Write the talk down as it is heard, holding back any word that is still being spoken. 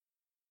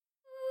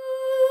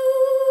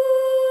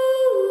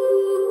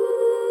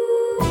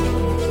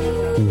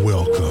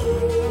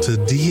Welcome to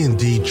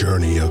D&D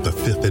Journey of the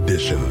 5th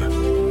Edition.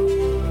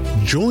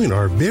 Join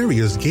our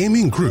various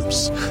gaming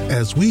groups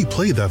as we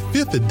play the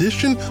 5th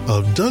edition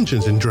of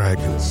Dungeons &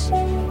 Dragons.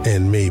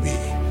 And maybe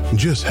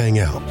just hang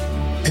out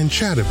and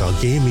chat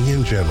about gaming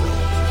in general.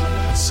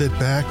 Sit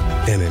back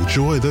and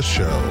enjoy the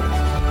show.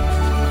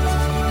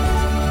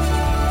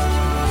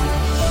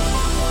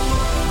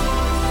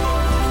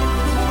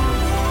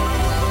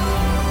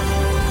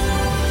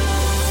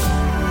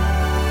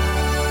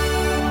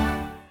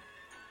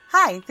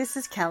 Hi, this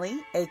is Kelly,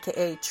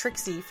 aka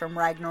Trixie from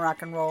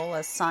Ragnarok and Roll,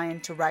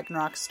 assigned to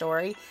Ragnarok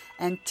Story,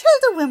 and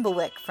Tilda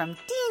Wimblewick from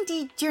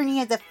D&D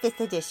Journey of the 5th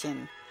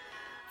Edition.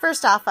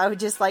 First off, I would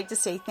just like to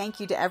say thank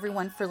you to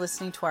everyone for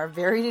listening to our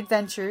varied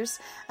adventures,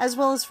 as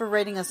well as for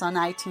rating us on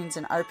iTunes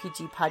and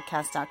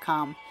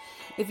RPGpodcast.com.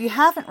 If you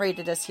haven't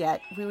rated us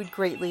yet, we would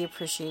greatly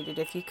appreciate it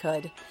if you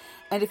could.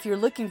 And if you're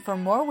looking for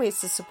more ways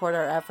to support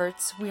our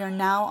efforts, we are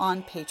now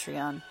on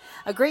Patreon,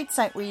 a great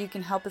site where you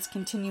can help us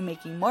continue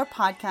making more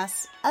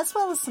podcasts, as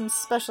well as some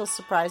special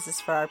surprises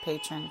for our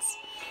patrons.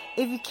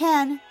 If you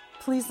can,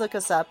 please look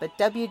us up at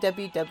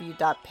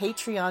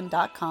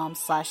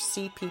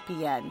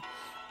www.patreon.com/cppn.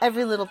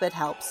 Every little bit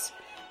helps.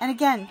 And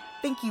again,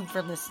 thank you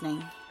for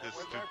listening. His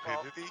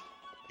stupidity?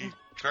 He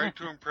tried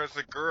to impress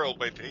a girl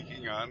by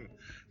taking on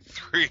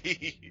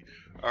 3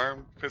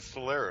 armed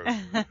pistoleros.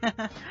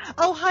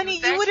 Oh, honey,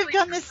 you would have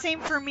done the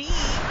same for me.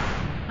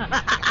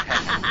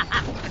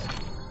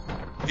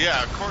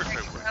 Yeah, of course I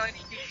would.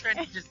 He's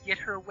trying to just get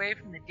her away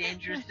from the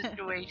dangerous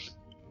situation.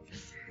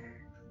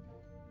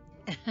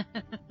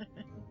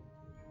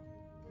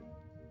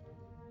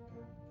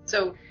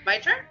 So, my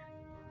turn?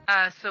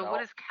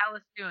 What is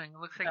Callus doing? It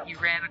looks like he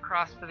ran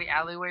across to the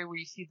alleyway where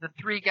you see the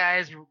 3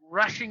 guys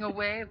rushing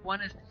away. One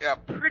is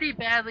pretty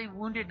badly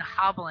wounded and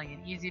hobbling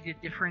and easy to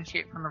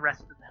differentiate from the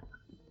rest of them.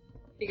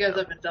 He goes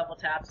up and double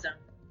taps him.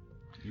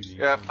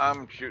 Yep,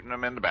 I'm shooting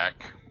him in the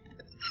back.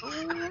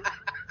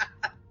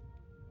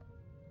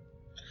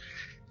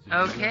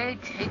 Okay,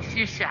 takes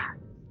your shot.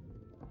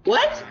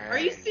 What? Are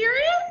you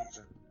serious?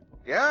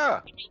 Yeah.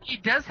 He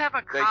does have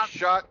a They cop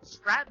shot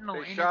shrapnel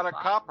in a his body.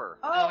 copper.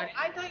 Oh,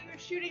 I thought you were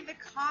shooting the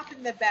cop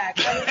in the back.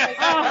 I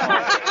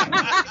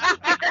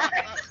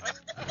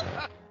was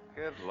like,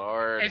 Good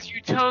lord. As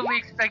you totally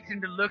expect him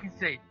to look and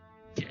say,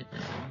 "Death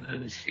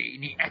mercy,"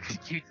 and he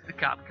executes the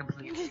cop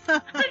completely. I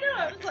know,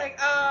 I was like,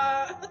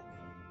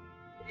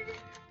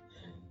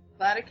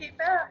 glad I came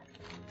back.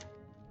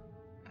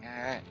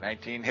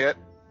 19 hit.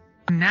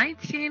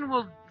 19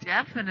 will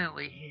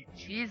definitely hit.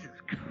 Jesus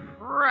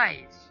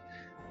Christ.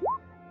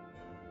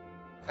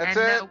 That's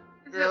and, it? what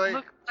does Really? it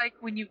look like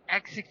when you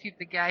execute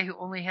the guy who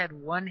only had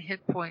 1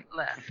 hit point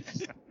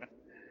left?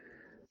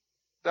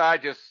 I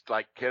just,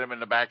 hit him in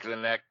the back of the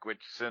neck,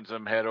 which sends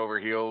him head over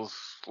heels,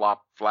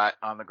 flop flat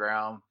on the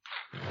ground,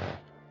 His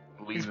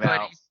bleeding out.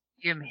 buddies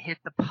see him hit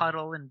the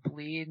puddle and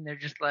bleed, and they're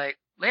just like,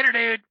 "Later,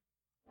 dude."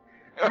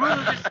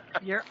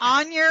 You're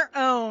on your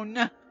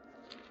own.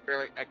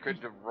 Really, I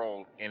couldn't have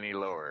rolled any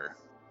lower.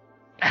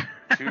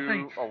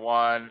 2, a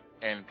 1,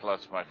 and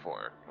plus my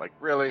 4.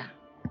 Really?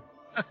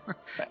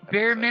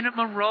 Bare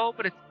minimum roll,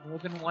 but it's more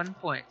than 1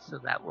 point, so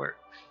that works.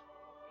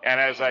 And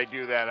as I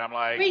do that, I'm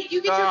like, Wait,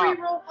 you get stop. to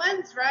reroll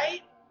ones,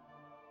 right?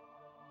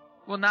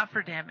 Well, not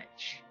for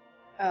damage.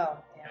 Oh,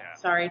 yeah.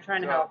 Sorry,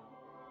 trying to help.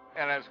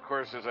 And of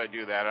course, as I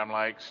do that, I'm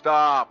like,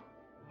 stop,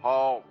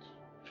 halt,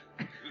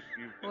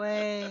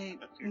 Wait.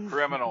 you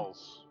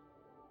criminals.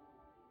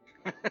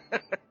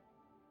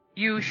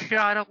 You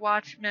shot a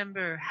watch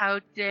member. How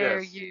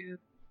dare Yes. you?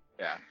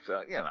 Yeah,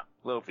 so,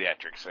 little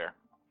theatrics there.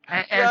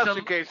 As Just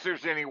in case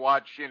there's any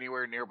watch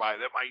anywhere nearby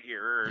that might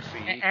hear or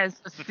see.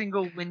 As a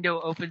single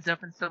window opens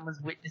up and someone's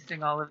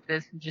witnessing all of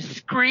this and just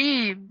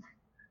screams.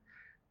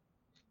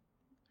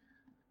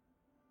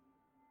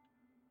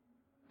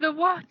 The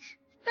watch!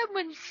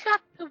 Someone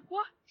shot the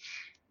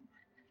watch!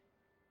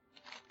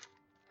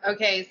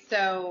 Okay,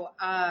 so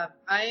I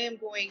am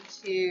going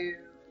to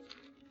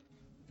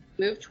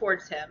move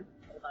towards him.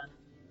 Hold on.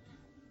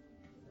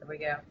 There we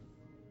go.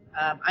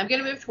 I'm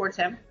going to move towards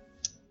him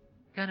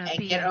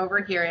and get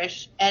over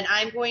here-ish. And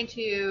I'm going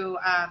to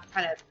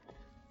kind of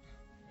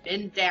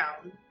bend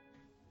down.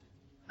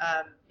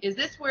 Is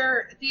this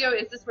where Theo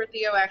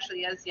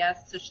actually is?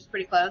 Yes, so she's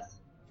pretty close?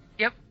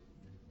 Yep.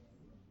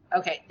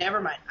 Okay, never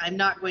mind. I'm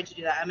not going to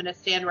do that. I'm going to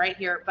stand right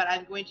here, but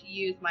I'm going to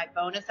use my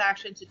bonus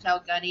action to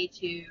tell Gunny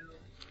to...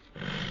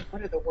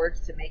 What are the words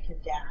to make him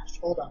dash?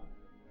 Hold on.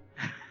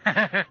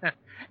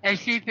 As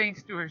she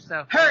thinks to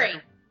herself,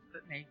 Hurry!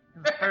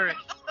 Hurry.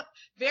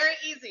 Very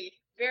easy.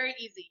 Very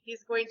easy.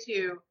 He's going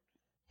to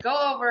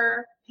go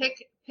over,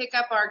 pick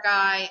up our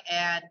guy,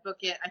 and book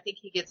it. I think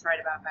he gets right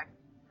about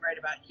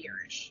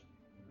here-ish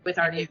with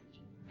our dude.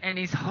 And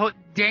he's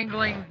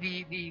dangling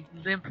the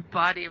limp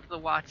body of the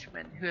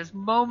watchman, who has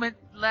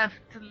moments left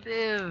to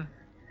live.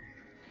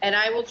 And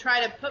I will try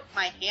to put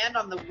my hand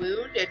on the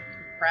wound and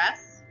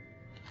compress.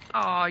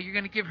 Oh, you're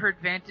going to give her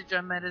advantage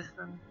on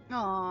medicine?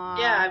 Aww.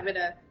 Yeah, I'm going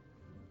to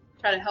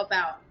try to help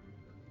out.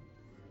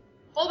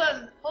 Hold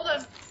on.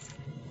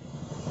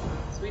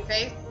 sweet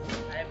face.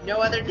 I have no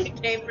other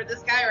nickname for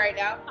this guy right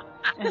now.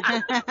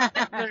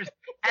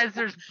 as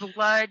there's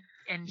blood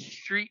and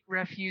street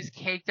refuse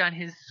caked on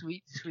his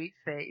sweet, sweet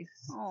face.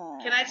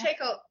 Aww. Can I take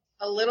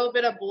a little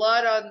bit of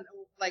blood on,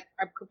 like,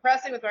 I'm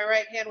compressing with my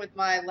right hand, with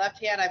my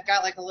left hand I've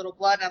got like a little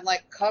blood, and I'm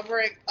like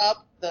covering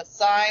up the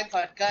signs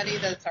on Gunny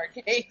that's our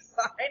gang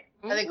sign,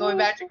 and then going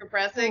back to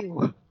compressing?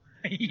 Ooh.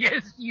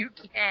 Yes, you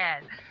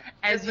can.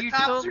 As the you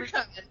cops totally are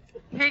coming.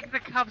 take the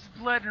cop's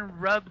blood and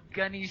rub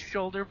Gunny's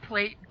shoulder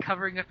plate,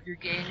 covering up your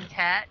gang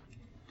tat.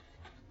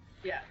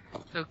 Yeah.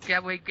 So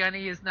that way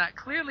Gunny is not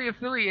clearly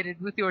affiliated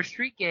with your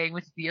street gang,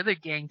 which the other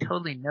gang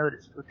totally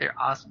noticed with their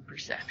awesome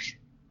perception.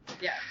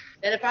 Yeah.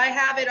 And if I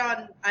have it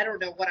on, I don't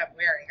know what I'm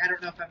wearing. I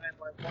don't know if I'm in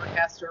my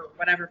forecast or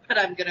whatever, but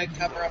I'm going to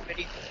cover up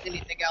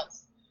anything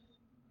else.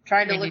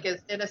 Trying to look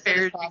as innocent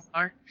as possible.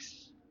 Marks.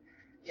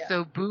 Yeah.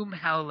 So Boom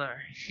Howler,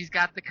 she's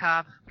got the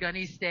cop.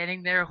 Gunny's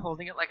standing there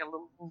holding it like a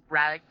little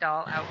rag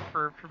doll out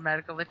for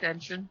medical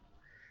attention.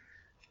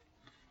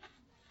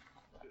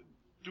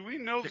 Do we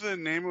know the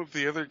name of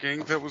the other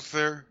gang that was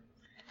there?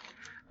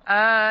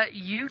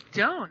 You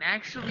don't.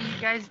 Actually, you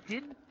guys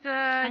didn't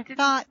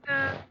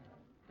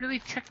really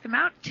check them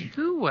out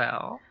too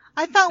well.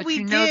 I thought But we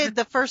you know did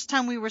the first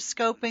time we were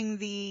scoping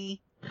the...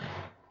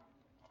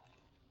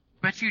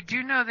 But you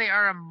do know they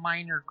are a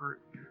minor group.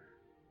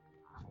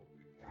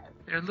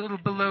 They're a little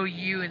below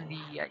you in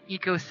the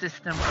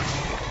ecosystem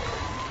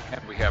of...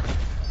 And we have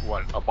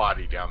a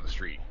body down the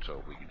street,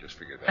 so we can just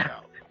figure that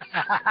out.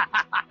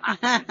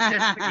 It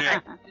doesn't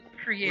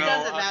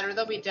matter.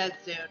 They'll be dead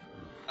soon.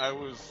 I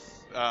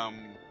was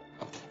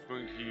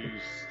going to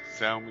use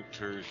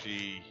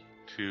thaumaturgy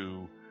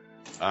to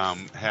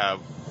have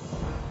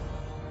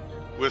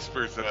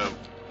whispers of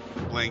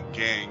blank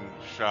gang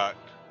shot.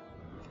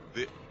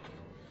 Do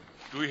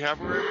we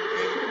have a rival gang?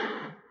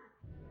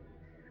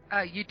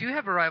 You do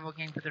have a rival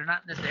gang, but they're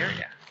not in this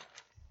area.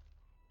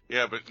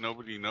 Yeah, but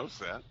nobody knows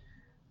that.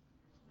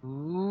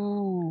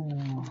 Ooh.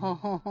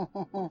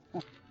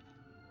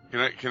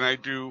 Can I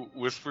do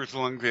whispers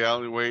along the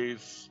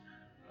alleyways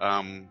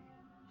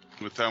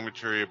with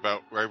thaumaturgy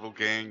about rival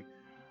gang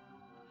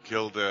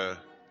killed a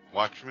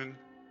watchman?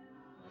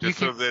 Just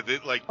so that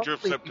it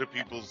drifts up to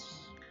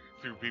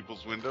through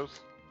people's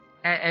windows?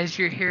 As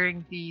you're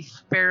hearing the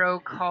sparrow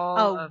call.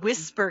 Oh,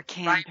 whisper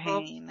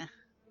campaign.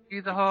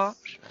 Through the hall.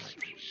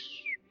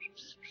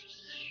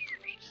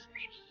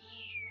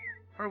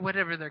 Or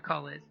whatever their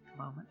call is at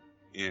the moment.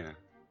 Yeah.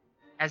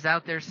 As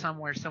out there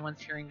somewhere,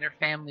 someone's hearing their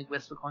family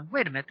whistle going,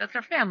 wait a minute, that's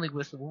our family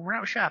whistle when we're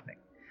out shopping.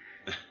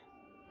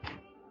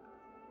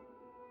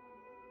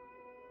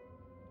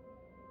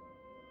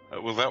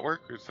 Will that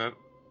work? Or is that...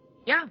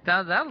 Yeah,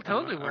 that'll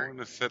totally work. I want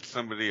to set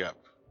somebody up.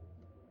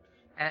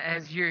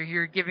 As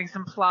you're giving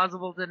some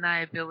plausible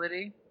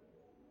deniability.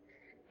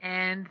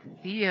 And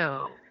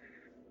Theo,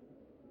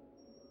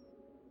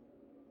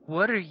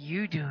 what are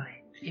you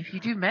doing? If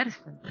you do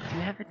medicine,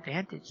 you have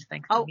advantage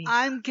thanks to me. Oh,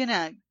 I'm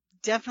gonna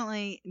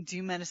definitely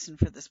do medicine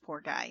for this poor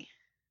guy.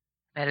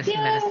 Medicine.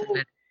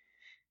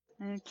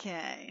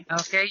 Okay.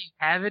 Okay, you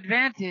have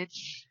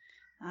advantage.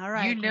 All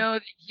right. You know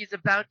that he's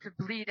about to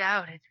bleed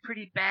out. It's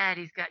pretty bad.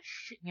 He's got,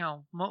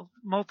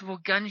 multiple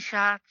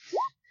gunshots.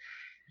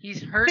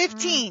 He's hurting.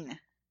 15.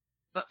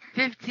 But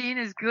 15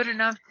 is good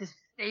enough to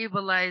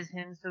stabilize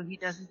him so he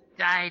doesn't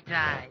die.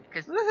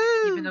 Because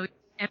even though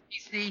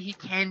he's NPC, he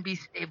can be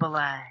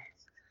stabilized.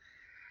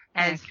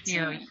 As,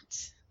 you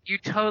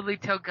totally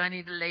tell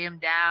Gunny to lay him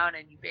down,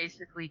 and you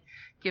basically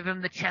give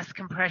him the chest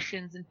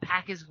compressions and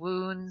pack his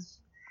wounds.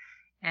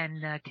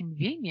 And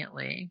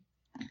conveniently,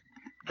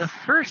 the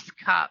first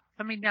cop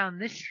coming down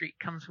this street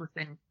comes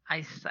within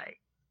eyesight.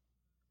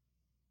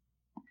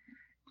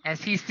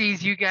 As he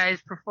sees you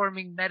guys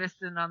performing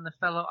medicine on the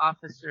fellow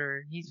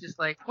officer, he's just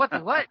like, what the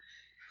what?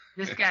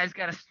 This guy's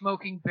got a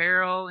smoking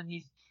barrel, and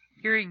he's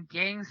hearing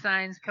gang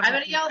signs coming. I'm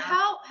going to yell,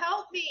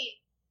 help me!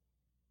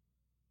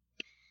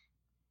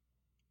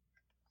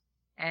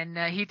 And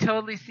he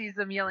totally sees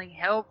them yelling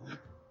help,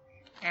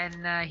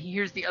 and he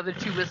hears the other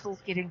two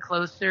whistles getting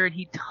closer, and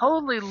he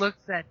totally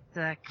looks at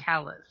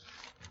Callus.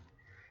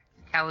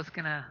 Is Callus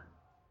gonna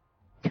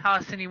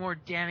toss any more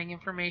damning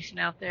information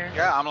out there?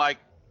 Yeah, I'm like,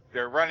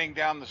 they're running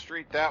down the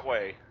street that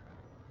way.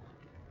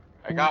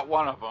 I got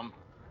one of them.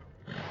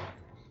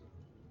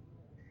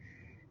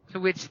 To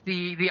which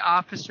the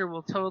officer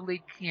will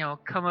totally,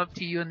 come up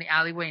to you in the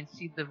alleyway and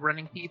see the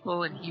running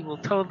people, and he will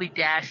totally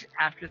dash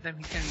after them.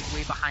 He's gonna be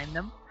way behind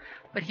them.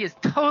 But he is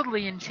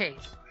totally in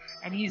chase,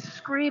 and he's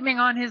screaming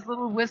on his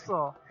little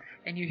whistle,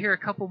 and you hear a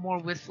couple more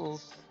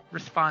whistles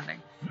responding.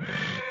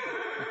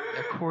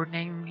 They're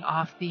cordoning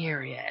off the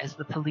area, as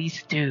the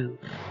police do.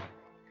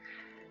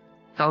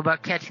 It's all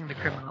about catching the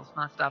criminals,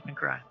 not stopping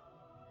crime.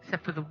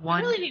 Except for the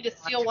one... I really need to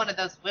steal one of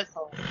those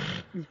whistles.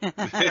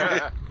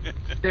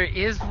 There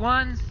is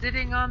one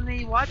sitting on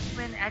the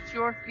watchman at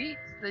your feet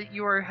that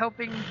you are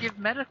helping give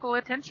medical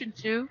attention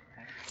to.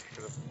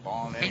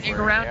 Hanging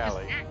around his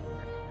neck.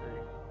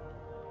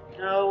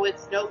 No,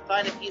 it's no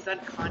fun if he's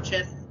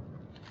unconscious.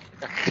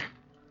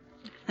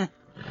 And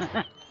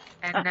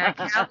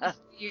Callus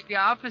the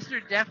officer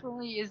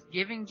definitely is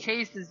giving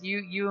chase, as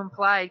you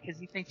implied, because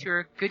he thinks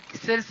you're a good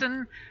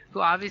citizen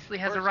who obviously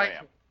has a right.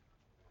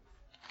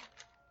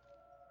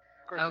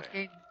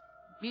 Okay,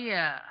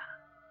 Mia,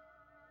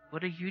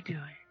 what are you doing?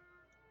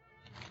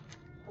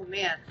 Oh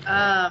man,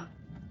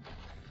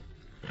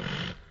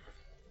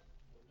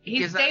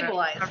 he's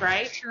stabilized,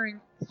 right? Reassuring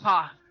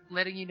cough,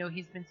 letting you know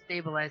he's been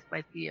stabilized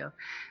by Theo,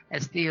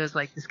 as Theo's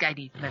like, this guy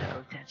needs medical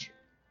attention,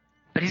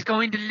 but he's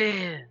going to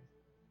live.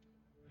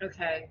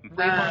 Okay.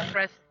 Way more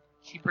impressive.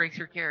 She breaks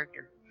her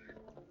character.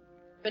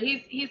 But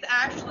he's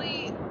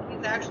actually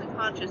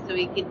conscious, so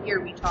he can hear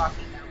me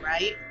talking now,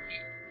 right?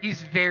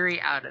 He's very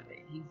out of it.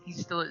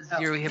 He's still at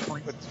 0 hit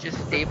points. It's just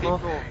stable.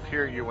 People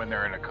hear you when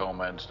they're in a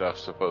coma and stuff,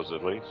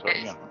 supposedly. So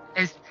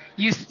as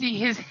you see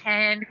his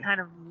hand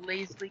kind of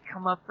lazily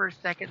come up for a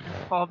second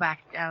and fall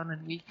back down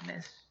in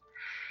weakness,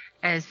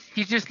 as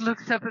he just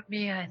looks up at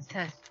Mia and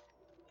says,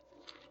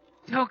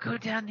 "Don't go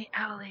down the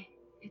alley.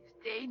 It's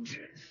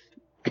dangerous."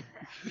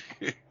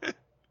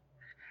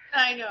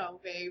 I know,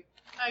 babe.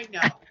 I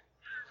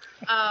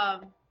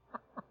know.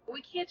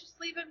 We can't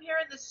just leave him here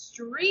in the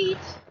street.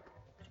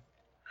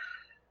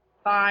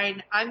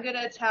 Fine. I'm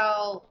gonna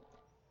tell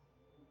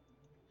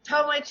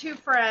my 2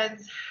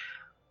 friends,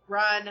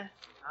 run.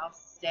 I'll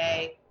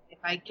stay. If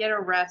I get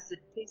arrested,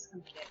 please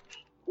come get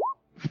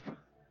me.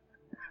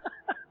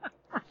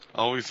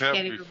 Always have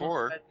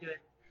before.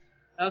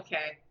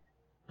 Okay.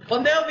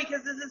 Well, no,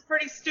 because this is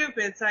pretty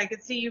stupid, so I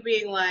could see you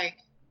being like,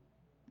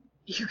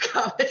 you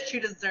got what you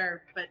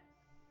deserve, but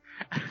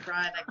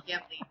run, I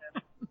can't leave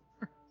him.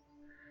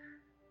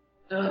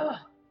 Ugh.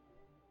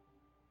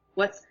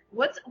 What's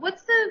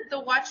the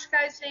watch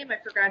guy's name? I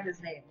forgot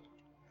his name.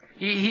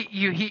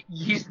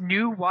 He's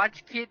new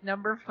watch kit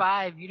number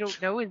 5. You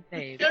don't know his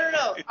name.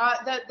 No.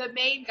 The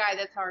main guy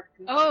that's our.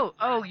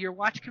 Oh, your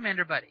watch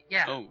commander buddy.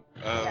 Yeah. Oh,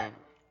 yeah.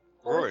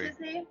 Roy. What was his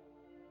name?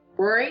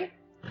 Rory.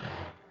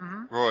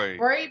 Mm-hmm. Roy.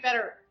 Rory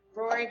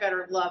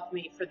better love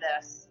me for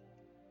this.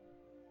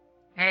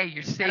 Hey,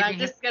 you're saving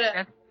his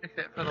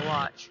benefit for the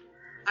watch.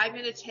 I'm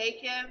gonna take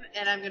him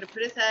and I'm gonna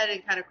put his head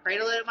and kind of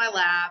cradle it in my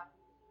lap,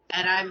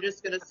 and I'm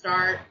just gonna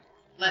start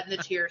letting the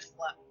tears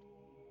flow.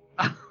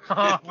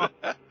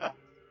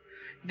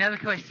 Now the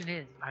question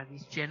is, are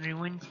these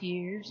genuine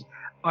tears?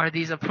 Are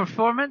these a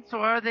performance,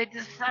 or are they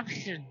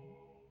deception?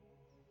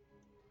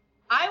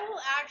 I will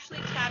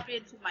actually tap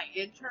into my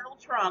internal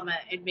trauma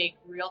and make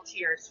real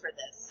tears for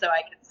this so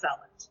I can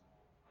sell it.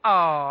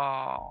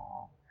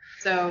 Oh.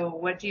 So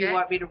what do you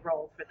want me to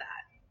roll for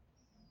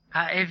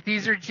that? If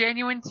these are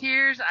genuine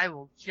tears, I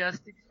will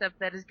just accept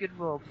that as good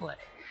role play.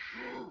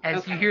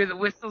 As you hear the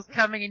whistles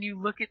coming and you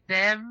look at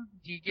them,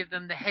 do you give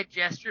them the head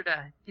gesture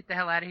to get the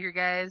hell out of here,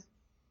 guys?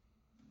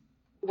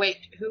 Wait,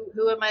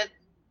 who am I?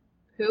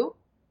 Who?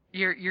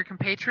 Your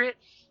compatriot?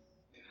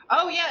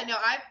 Oh yeah, no,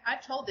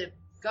 I've told him,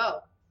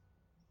 go.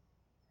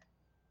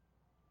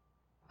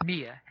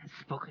 Mia has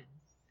spoken.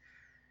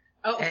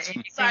 Oh,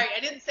 sorry, I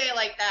didn't say it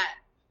like that.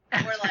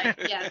 Or like,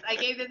 yes, I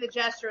gave them the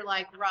gesture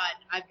like, run.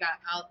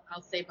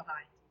 I'll stay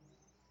behind.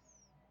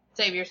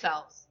 Save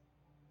yourselves.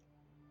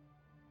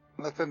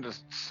 Nothing to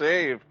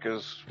save,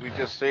 because we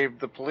just saved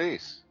the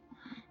police.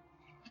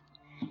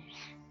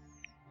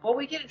 Will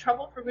we get in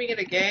trouble for being in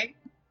a gang?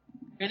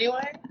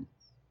 Anyway?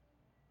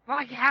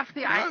 Well, half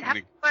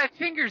my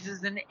fingers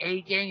is an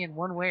A gang in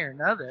one way or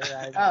another.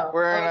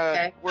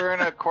 We're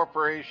in a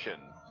corporation,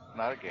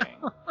 not a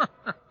gang.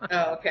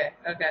 Oh, okay.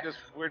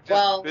 We're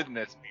just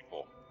business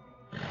people.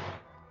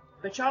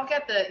 But y'all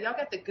get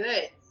the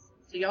goods,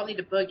 so y'all need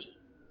to boogie.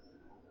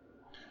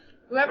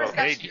 Whoever's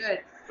got the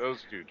goods.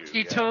 Those two do.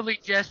 She totally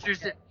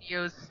gestures at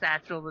Theo's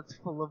satchel that's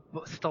full of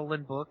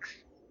stolen books.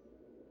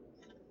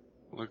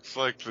 Looks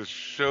like the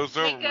show's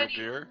over, my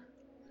dear.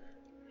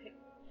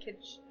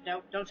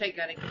 No, don't take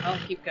gunning. I'll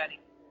keep gunning.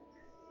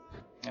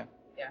 Yeah.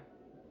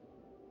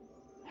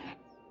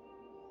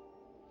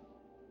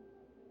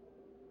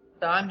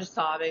 So I'm just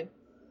sobbing.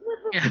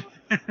 Yeah.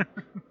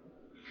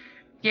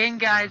 Gang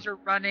guys are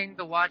running.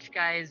 The watch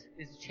guy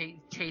is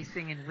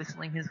chasing and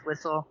whistling his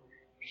whistle.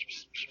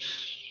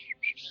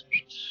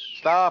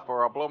 Stop,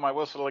 or I'll blow my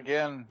whistle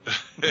again.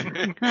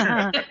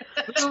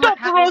 Stop,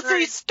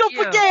 Rosie! Stop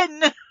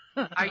again!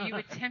 Are you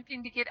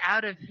attempting to get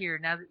out of here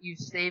now that you've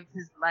saved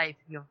his life?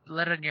 You have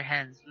blood on your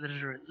hands,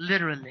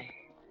 literally.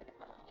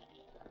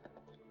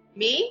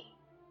 Me?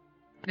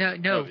 No,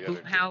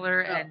 Boop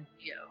Howler and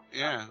Theo.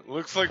 Yeah,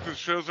 looks like the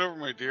show's over,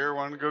 my dear.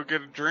 Want to go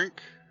get a drink?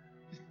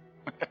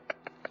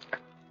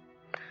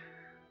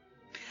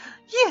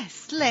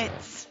 Yes,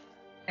 let's.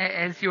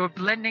 As you're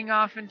blending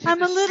off into I'm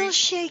the a little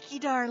street, shaky,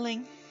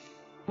 darling.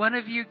 one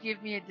of you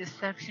give me a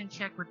deception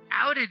check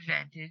without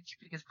advantage,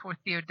 because poor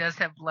Theo does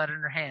have blood on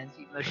her hands,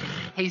 even though she's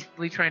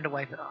hastily trying to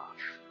wipe it off.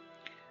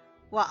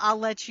 Well, I'll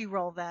let you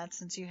roll that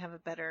since you have a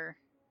better...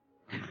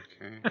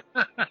 Okay.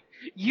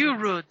 You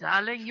rule,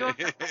 darling. You're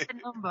the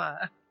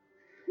number.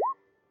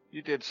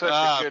 You did such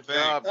a good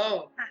job.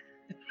 Oh.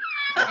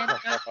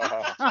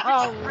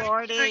 Oh, Where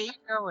Lordy. are you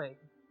going?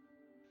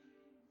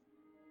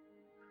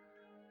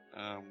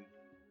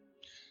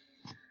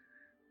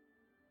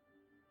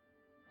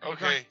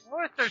 Okay.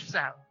 North or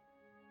south?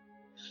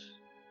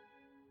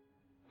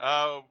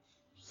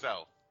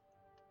 South.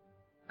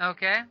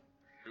 Okay.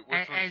 Which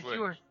And one's which?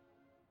 yours.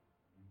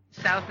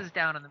 South is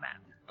down on the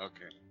map.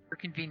 Okay. For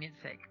convenience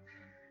sake.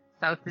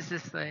 South is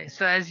this way.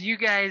 So as you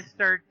guys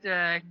start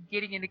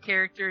getting into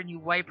character and you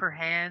wipe her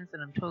hands,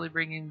 and I'm totally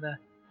bringing the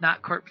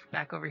not corpse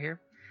back over here.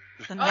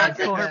 The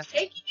it's corpse.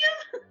 taking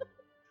you?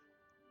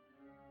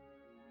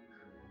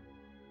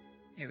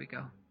 Here we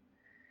go.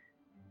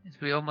 As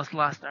we almost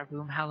lost our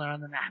boom howler on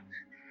the map.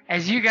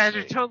 As you guys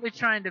are totally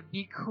trying to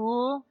be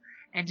cool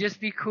and just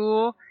be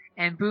cool,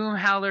 and boom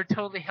howler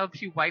totally helps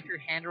you wipe your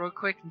hand real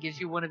quick and gives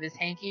you one of his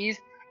hankies,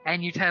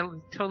 and you're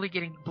totally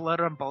getting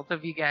blood on both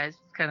of you guys.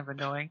 It's kind of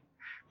annoying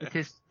with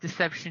his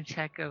deception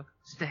check of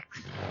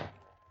 6.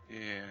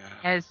 Yeah.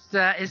 As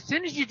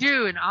soon as you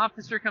do, an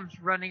officer comes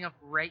running up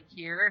right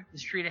here, the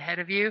street ahead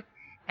of you,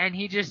 and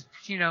he just,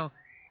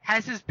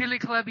 has his billy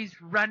club. He's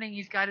running.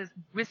 He's got his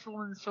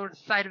whistle in the sort of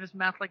side of his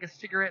mouth like a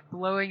cigarette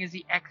blowing as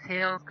he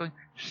exhales, going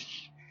shh,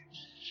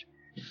 shh,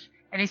 shh.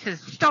 And he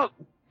says, "Stop!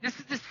 This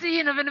is the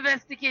scene of an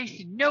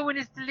investigation. No one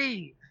is to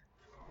leave."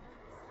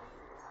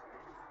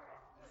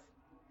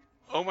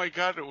 Oh my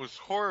God! It was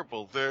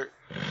horrible. There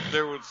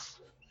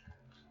was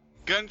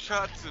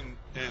gunshots and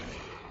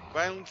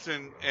violence,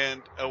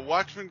 and a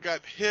watchman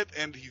got hit,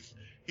 and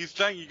he's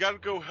dying. You got to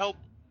go help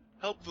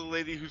the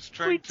lady who's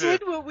trying We to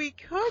did what we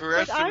could,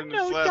 caress but him I'm in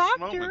no his last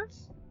doctor.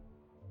 moments.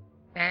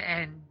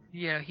 And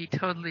he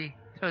totally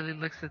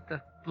looks at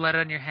the blood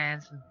on your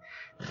hands. And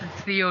since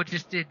Theo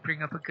just did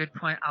bring up a good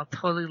point, I'll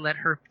totally let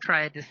her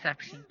try a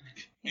deception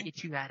to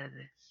get you out of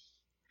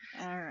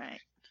this. All right.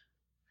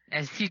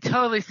 As she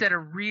totally said a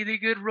really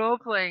good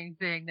role-playing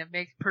thing that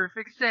makes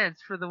perfect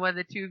sense for the one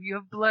the two of you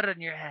have blood on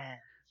your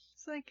hands.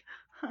 It's like,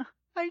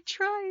 I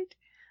tried.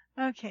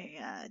 Okay,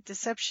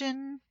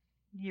 deception.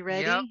 You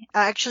ready? Yep.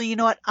 Actually, you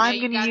know what? Yeah, I'm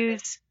you going to got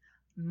use this.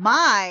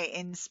 my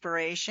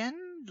inspiration.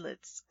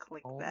 Let's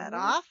click that Oh.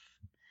 off.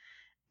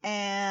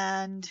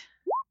 And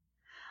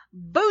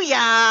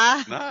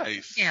booyah!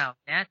 Nice.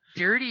 That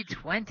dirty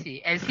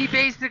 20. As he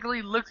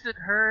basically looks at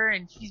her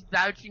and she's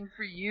vouching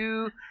for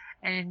you,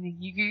 and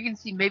you can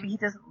see maybe he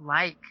doesn't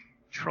like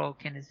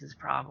Trollkin is his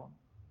problem.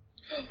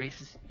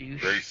 Racist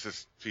douche.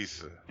 Racist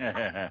piece of.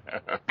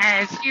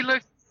 As he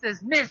looks and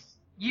says, "Miss,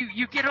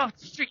 you get off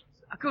the streets.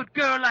 A good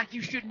girl like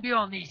you shouldn't be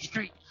on these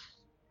streets."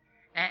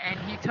 And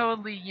he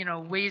totally,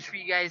 waits for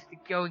you guys to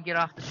go and get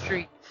off the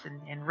streets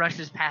and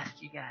rushes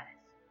past you guys.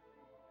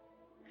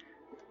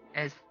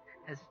 As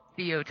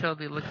Theo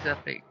totally looks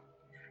up at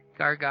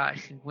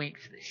Gargosh and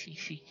winks that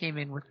she came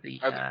in with the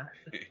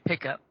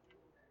pickup.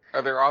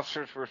 Are there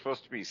officers we're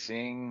supposed to be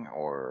seeing,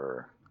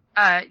 or?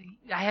 I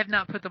have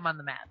not put them on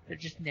the map. They're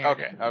just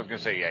narrative. Okay, I was gonna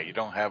say, yeah, you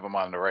don't have them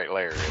on the right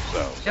layer, if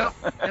so. Nope.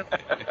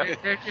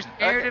 They're just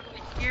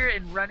narratively here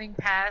and running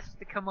past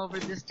to come over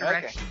this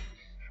direction.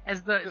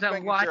 As the Just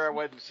making watchman sure I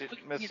wasn't looking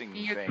at missing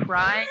Theo anything.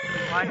 crying,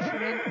 the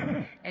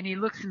watchman, and he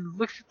looks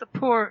at the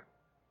poor,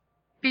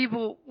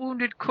 feeble,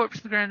 wounded corpse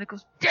on the ground and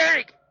goes,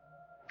 "Derek,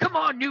 come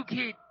on, new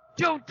kid,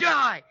 don't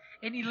die!"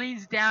 And he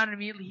leans down and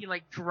immediately he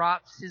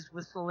drops his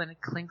whistle and it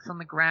clinks on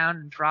the ground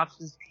and drops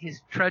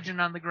his trudgeon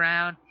on the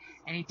ground.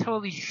 And he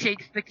totally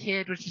shakes the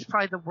kid, which is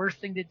probably the worst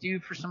thing to do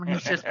for someone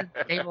who's just been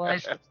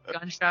stabilized with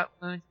gunshot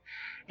wounds.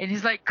 And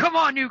he's like, "Come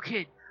on, new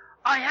kid.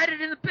 I had it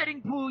in the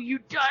betting pool. You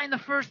die in the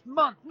first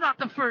month, not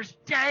the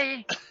first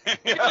day."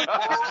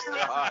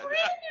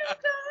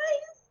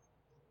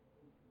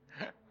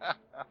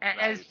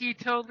 As he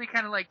totally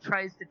kind of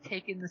tries to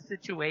take in the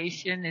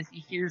situation as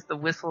he hears the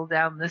whistle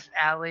down this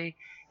alley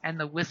and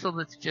the whistle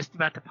that's just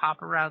about to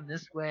pop around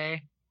this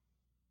way.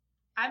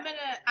 I'm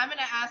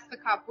gonna ask the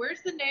cop,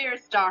 where's the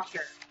nearest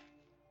doctor?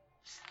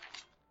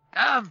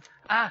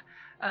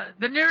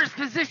 The nearest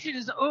physician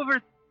is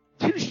over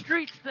 2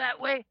 streets that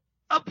way,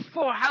 up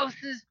 4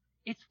 houses.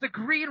 It's the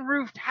green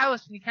roofed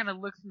house. And he kind of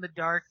looks in the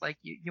dark, like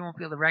you won't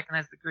be able to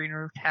recognize the green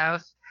roofed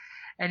house.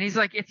 And he's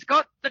like, "It's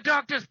got the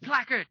doctor's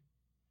placard."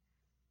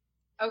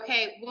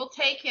 Okay, we'll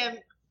take him.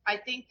 I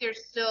think your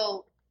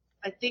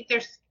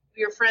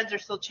friends are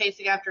still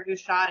chasing after who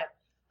shot him.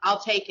 I'll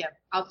take him.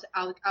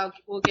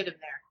 We'll get him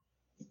there.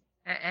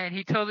 And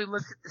he totally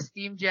looks at the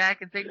steam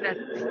jack and thinks that's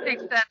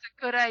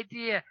a good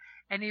idea.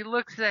 And he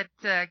looks at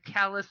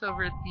Callus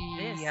over at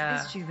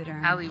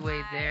the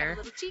alleyway there.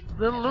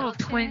 Little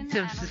twinge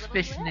of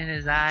suspicion in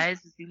his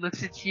eyes as he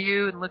looks at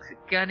you and looks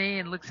at Gunny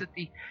and looks at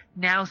the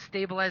now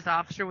stabilized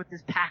officer with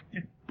his packed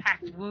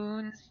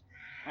wounds.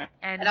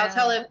 And I'll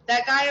tell him,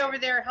 that guy over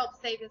there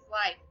helped save his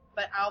life,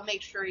 but I'll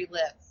make sure he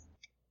lives.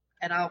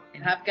 And I'll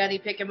have Gunny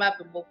pick him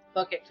up and we'll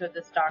book it to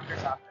this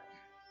doctor's office.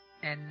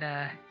 And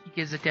he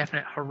gives a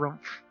definite harumph.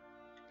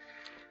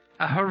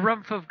 A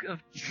harumph of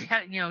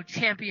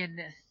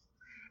championness.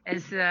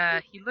 As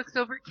he looks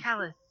over at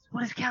Callus.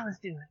 What is Callus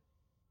doing?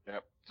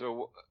 Yep.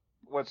 So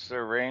what's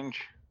their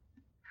range?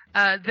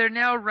 They're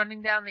now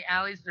running down the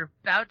alleys. They're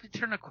about to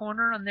turn a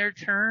corner on their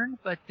turn,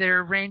 but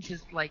their range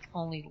is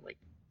only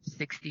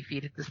 60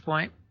 feet at this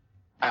point.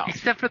 Oh,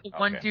 Except for the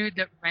one okay. dude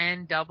that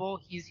ran double,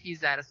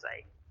 he's out of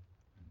sight.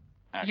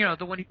 You know,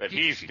 the one who But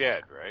he's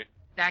dead, right?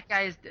 That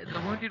guy is the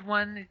wounded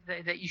one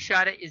that you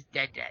shot at is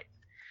dead.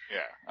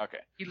 Yeah. Okay.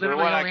 He So literally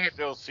the one only I had can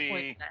still 2 see,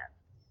 points left.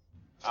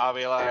 I'll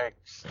be like,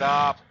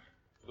 stop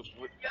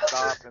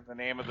in the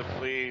name of the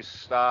police,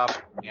 stop,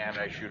 and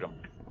I shoot him.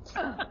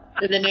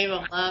 In the name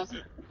of love.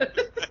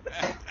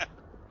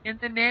 In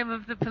the name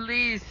of the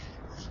police,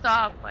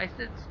 stop! I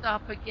said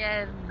stop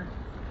again.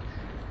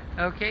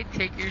 Okay,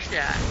 take your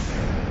shot.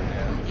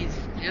 He's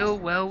still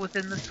well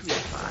within the sweet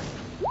spot.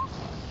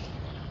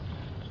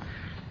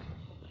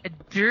 A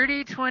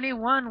dirty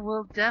 21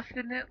 will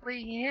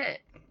definitely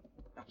hit.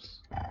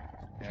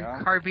 Yeah.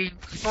 Your carbine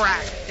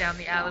cracks down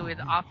the alleyway.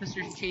 The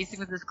officer's chasing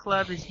with his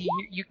club as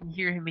you can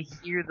hear him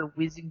hear the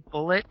whizzing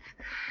bullets.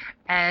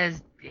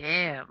 As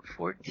damn,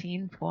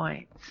 14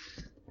 points.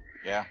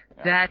 Yeah.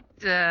 That's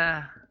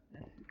the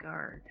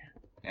guard.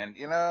 And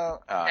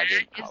I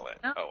didn't call it.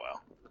 Oh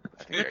well.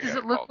 What does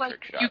it look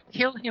like? You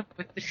kill him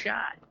with the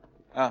shot.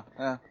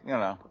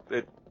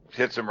 It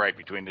hits him right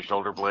between the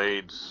shoulder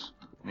blades.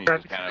 And he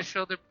Right just between kind the of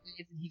shoulder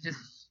blades, and he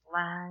just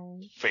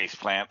slides. face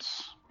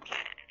plants.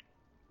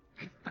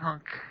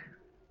 Thunk.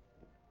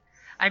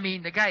 I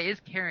mean, the guy is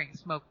carrying a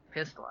smoke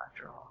pistol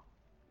after all.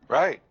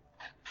 Right.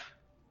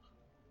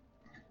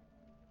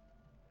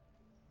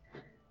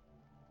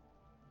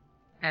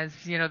 As,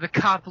 the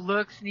cop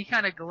looks and he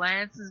kind of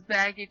glances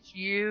back at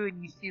you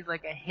and you see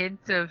like a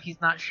hint of he's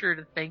not sure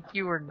to thank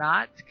you or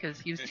not because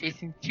he was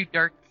chasing 2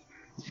 dark,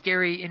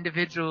 scary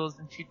individuals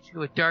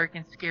into a dark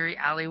and scary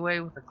alleyway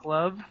with a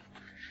club.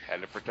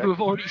 Had to protect Who have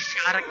them. already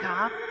shot a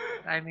cop.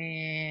 I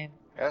mean...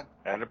 Yeah,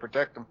 had to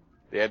protect them.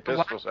 They had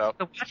pistols out.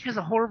 The Watch has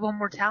a horrible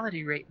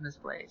mortality rate in this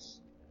place.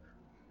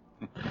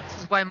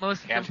 This is why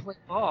most of them play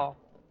ball.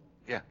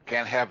 Yeah,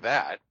 can't have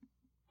that.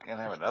 Can't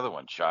have another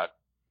one shot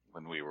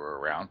when we were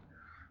around.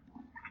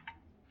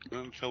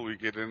 Until we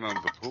get in on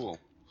the pool.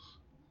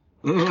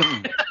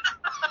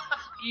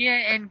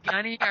 Yeah, and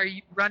Gunny, are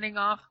you running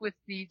off with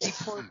the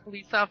poor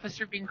police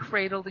officer being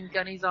cradled in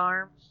Gunny's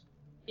arms?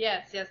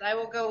 Yes, I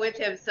will go with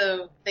him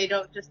so they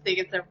don't just think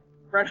it's a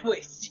runaway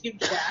steam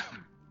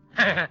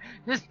jack.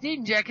 This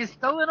steam jack has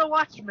stolen a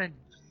watchman,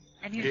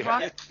 and he's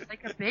brought it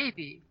like a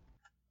baby.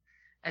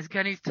 As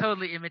Gunny's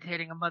totally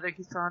imitating a mother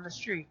he saw on the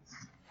streets.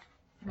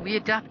 We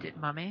adopted,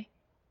 Mummy.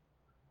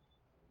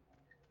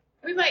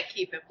 We might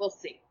keep him. We'll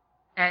see.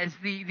 As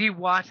the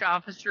watch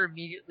officer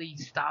immediately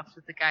stops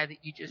with the guy that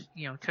you just,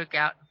 took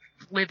out,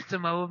 flips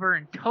him over,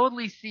 and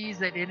totally sees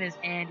that in his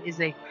hand is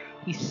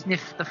he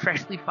sniffs the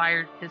freshly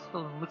fired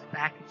pistol and looks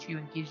back at you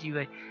and gives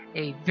you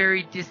a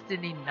very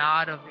distant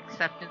nod of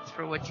acceptance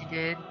for what you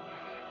did.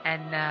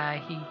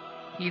 And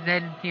he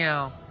then,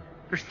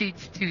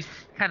 proceeds to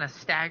kind of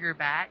stagger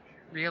back,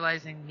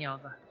 realizing,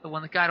 the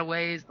one that got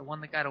away is the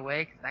one that got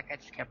away, because that guy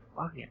just kept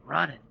fucking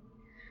running.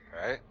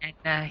 Right.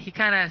 And he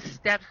kind of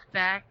steps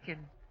back and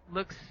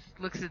looks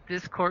at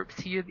this corpse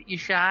here that you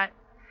shot,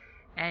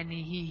 and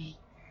he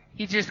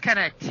just kind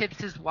of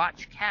tips his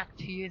watch cap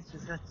to you and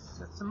says,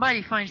 "That's some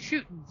mighty fine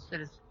shooting."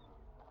 Says,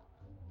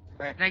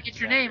 "Can I get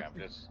your name?"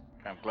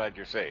 I'm glad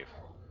you're safe.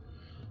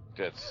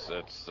 That's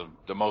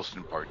the most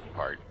important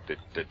part,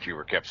 that you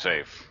were kept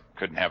safe.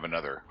 Couldn't have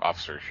another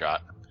officer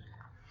shot.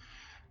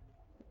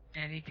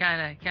 And he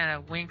kind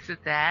of winks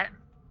at that.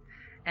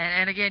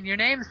 And again, your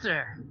name,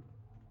 sir?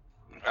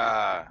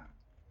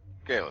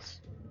 Galus.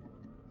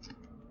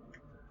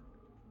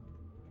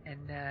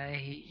 And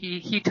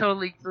he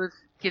totally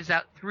gives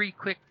out 3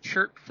 quick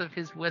chirps of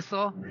his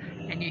whistle,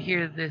 and you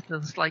hear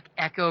this like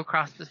echo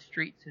across the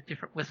streets of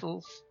different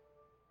whistles.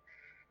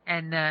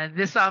 And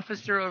this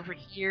officer over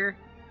here,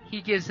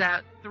 he gives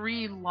out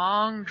 3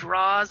 long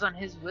draws on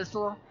his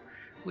whistle,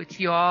 which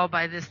you all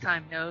by this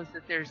time knows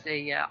that there's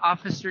a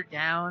officer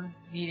down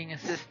needing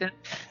assistance.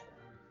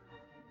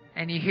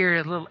 And you hear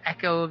a little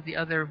echo of the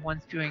other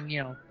ones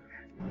doing,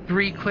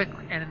 3 quick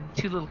and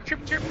 2 little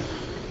chirp chirps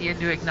at the end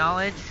to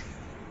acknowledge.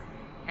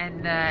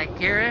 And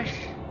Garish,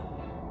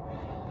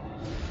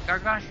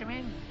 Gargosh,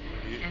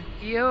 and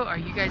Theo, are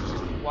you guys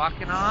just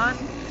walking on?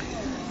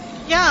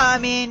 Yeah, I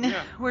mean,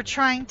 we're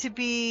trying to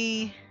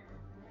be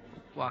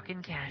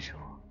walking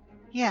casual.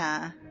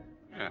 Yeah.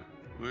 Yeah,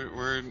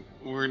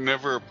 we're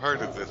never a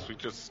part of this. We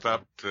just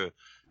stopped to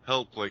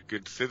help like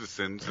good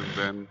citizens, and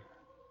then.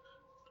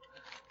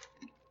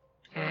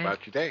 What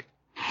about your day?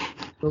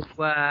 So,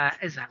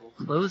 as I will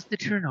close the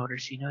turn order,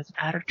 so you know it's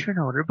out of turn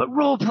order, but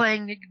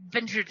role-playing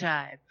adventure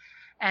time.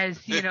 As,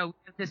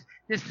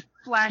 this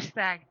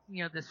flashback,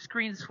 the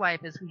screen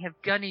swipe as we have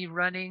Gunny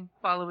running,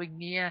 following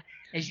Nia.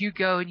 As you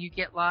go and you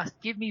get lost,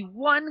 give me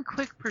 1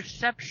 quick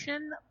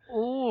perception,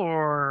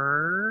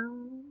 or...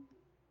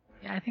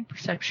 Yeah, I think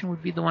perception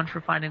would be the one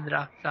for finding the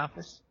doctor's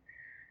office.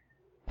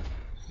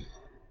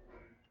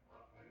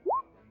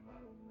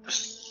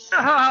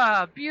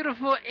 Ah,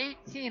 beautiful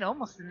 18,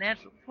 almost a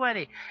natural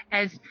 20.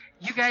 As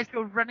you guys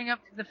go running up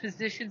to the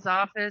physician's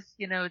office,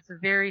 it's a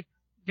very,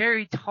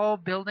 very tall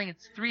building.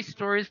 It's 3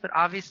 stories, but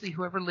obviously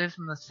whoever lives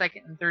in the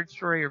 2nd and 3rd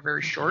story are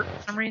very short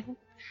for some reason.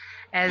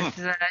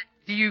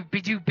 Do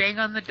you bang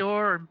on the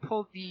door and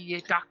pull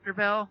the doctor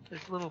bell?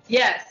 There's a little...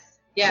 Yes.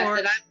 Yes,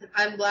 and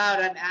I'm loud.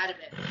 I'm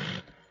adamant.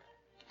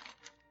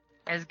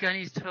 As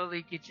Gunny's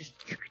totally just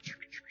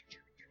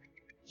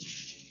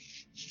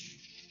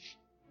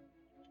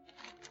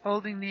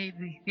holding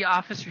the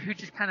officer, who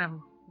just kind of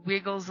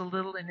wiggles a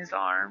little in his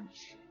arms.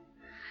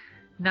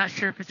 Not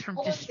sure if it's from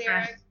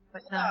distress,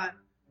 but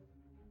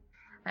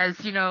as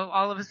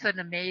all of a sudden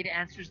a maid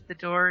answers the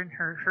door in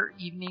her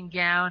evening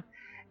gown.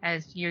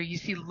 As you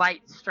see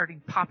lights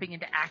starting popping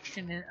into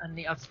action on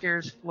the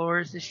upstairs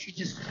floors as she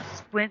just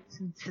squints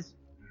and says,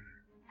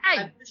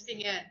 "Hey!" I'm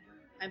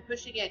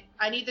pushing in.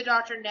 I need the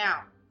doctor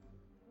now.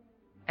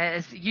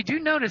 As you do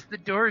notice, the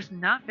door is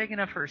not big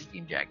enough for a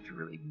steam jack to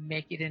really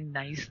make it in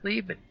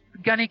nicely, but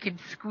Gunny can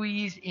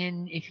squeeze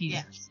in if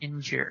he's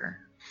ginger.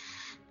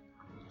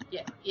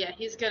 Yeah,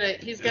 he's gonna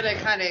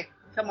kind of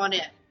come on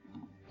in.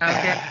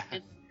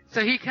 Okay.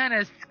 So he kind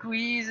of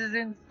squeezes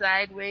in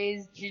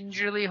sideways,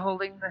 gingerly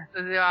holding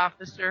the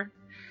officer.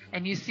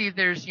 And you see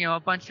there's, a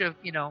bunch of,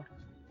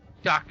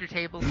 doctor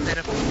tables set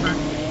up in front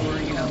of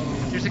the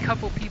door. There's a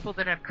couple people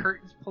that have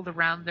curtains pulled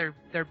around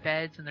their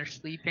beds and they're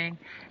sleeping.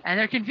 And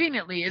there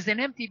conveniently is an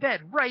empty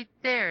bed right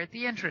there at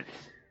the entrance.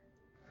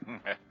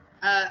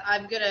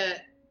 I'm going to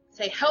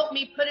say, help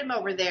me put him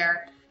over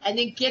there and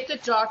then get the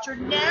doctor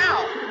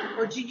now.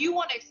 Or do you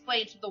want to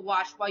explain to the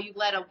watch why you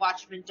let a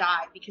watchman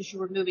die because you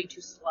were moving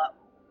too slow?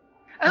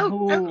 Oh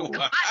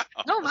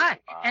my.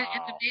 And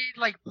the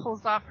maid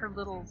pulls off her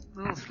little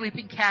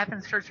sleeping cap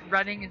and starts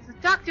running and says,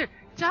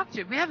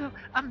 Doctor, we have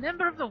a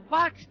member of the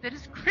watch that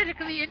is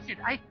critically injured.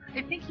 I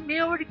think he may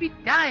already be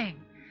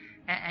dying.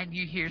 And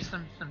you hear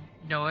some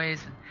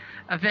noise, and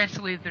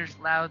eventually there's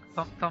loud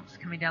thumps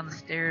coming down the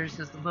stairs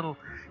as the little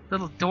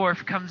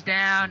dwarf comes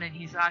down, and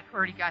he's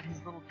already got his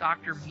little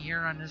doctor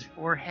mirror on his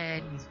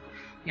forehead.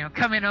 He's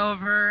coming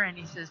over, and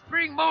he says,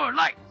 "Bring more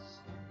lights.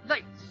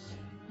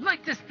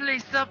 Light this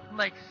place up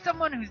like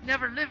someone who's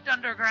never lived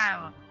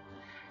underground."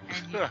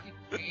 And you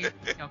see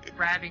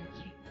grabbing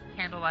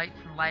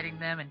candlelights and lighting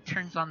them, and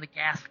turns on the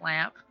gas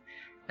lamp.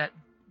 That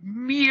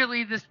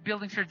immediately this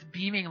building starts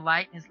beaming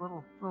light, and his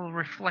little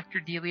reflector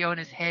dealio in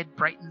his head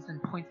brightens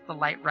and points the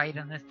light right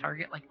on his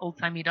target like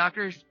old-timey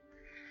doctors.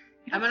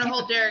 I'm going to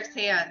hold Derek's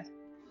hand.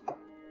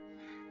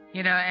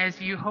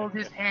 As you hold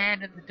his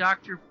hand and the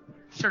doctor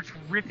starts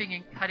ripping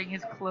and cutting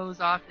his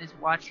clothes off in his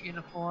watch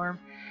uniform,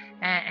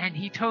 and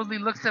he totally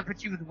looks up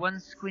at you with one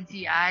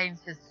squinty eye and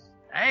says,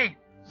 "Hey,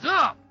 so,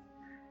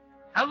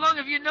 how long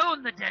have you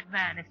known the dead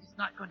man if he's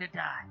not going to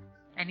die?"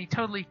 And he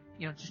totally,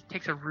 just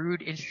takes a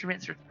rude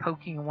instrument, starts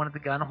poking in one of the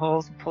gun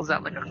holes, and pulls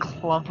out like a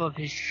clump of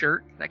his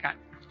shirt that got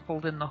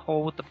pulled in the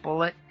hole with the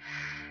bullet.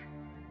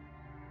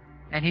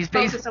 And he's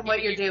basically focus on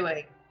what you're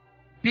doing.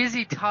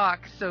 Busy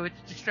talk, so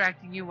it's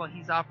distracting you while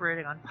he's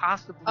operating on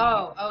possibly.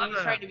 Oh,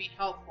 he's trying to be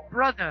helpful.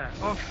 Brother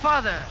or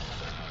father.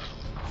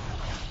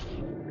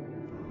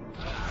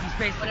 He's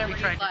basically whatever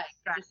trying you like.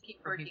 to Just keep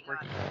working on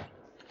it.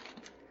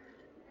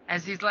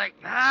 As he's like,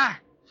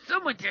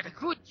 someone did a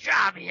good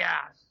job here.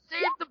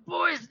 Saved the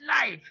boy's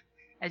life.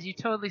 As you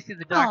totally see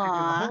the doctor do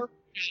the whole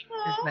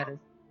this medicine.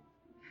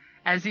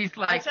 As he's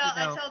like, I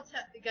tell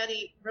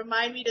Gunny,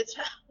 remind me to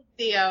tell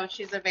Theo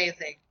she's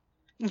amazing.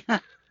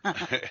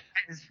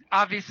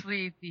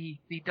 Obviously,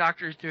 the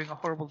doctor is doing a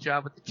horrible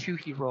job with the chew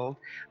he rolled,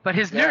 but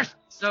his nurse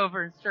comes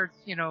over and starts,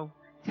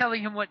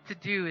 telling him what to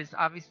do. Is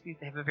obviously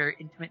they have a very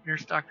intimate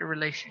nurse-doctor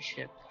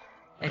relationship,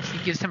 and she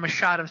gives him a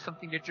shot of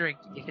something to drink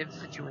to get him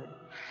situated.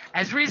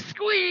 As we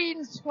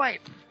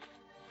swipe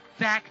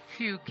back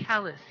to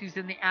Callus, who's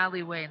in the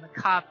alleyway, and the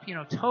cop,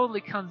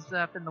 totally comes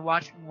up, and the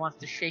watchman wants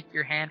to shake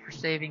your hand for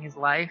saving his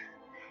life,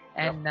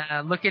 and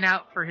looking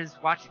out for his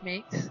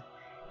watchmates.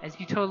 As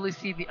you totally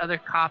see the other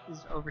cop is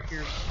over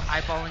here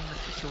eyeballing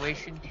the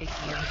situation, taking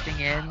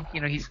everything in.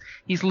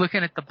 He's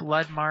looking at the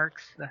blood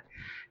marks,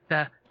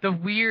 the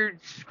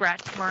weird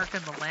scratch mark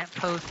on the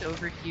lamppost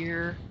over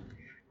here,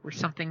 where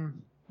something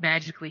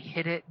magically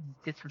hit it and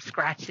did some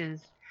scratches,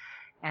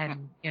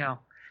 and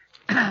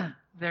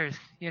there's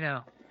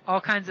all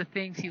kinds of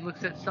things. He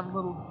looks at some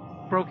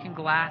little broken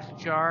glass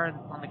jar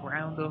on the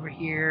ground over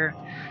here.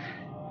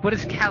 What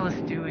is Callus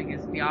doing?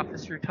 Is the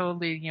officer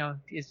totally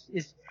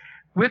is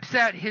whips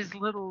out his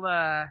little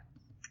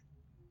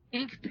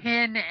ink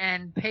pen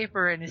and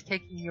paper and is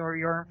taking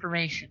your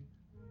information.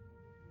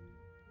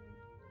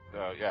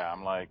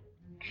 I'm like,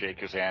 shake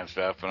his hand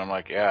stuff, and I'm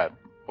like, yeah,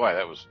 boy,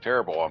 that was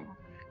terrible. I'm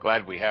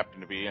glad we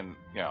happened to be in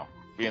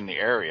the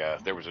area.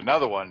 There was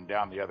another one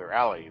down the other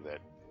alley that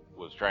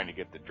was trying to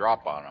get the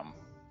drop on him.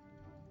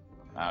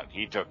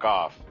 He took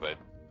off, but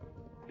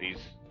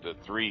the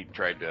three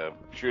tried to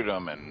shoot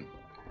him, and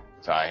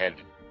so I had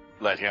to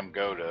let him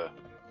go to,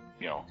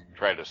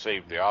 try to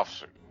save the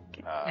officer.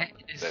 As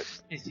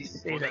you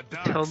say that,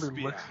 he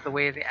totally looks the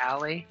way of the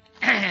alley.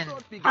 And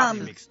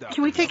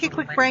can we take a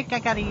quick break? I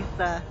gotta use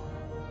the...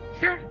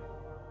 Sure.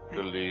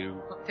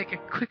 We'll take a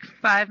quick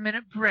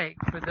 5-minute break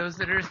for those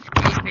that are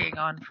escaping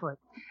on foot.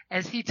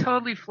 As he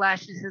totally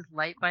flashes his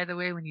light, by the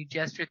way, when you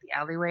gesture at the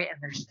alleyway,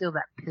 and there's still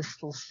that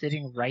pistol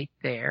sitting right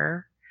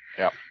there.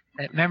 Yep.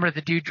 Remember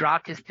the dude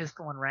dropped his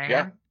pistol and ran?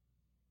 Yeah.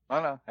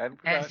 Oh, no. Hadn't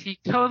forgot. As he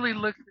totally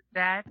looks at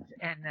that,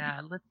 and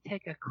let's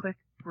take a quick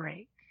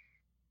break.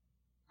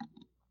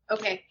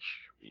 Okay.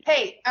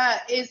 Hey,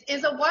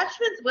 is a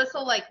watchman's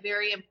whistle like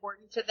very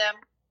important to them?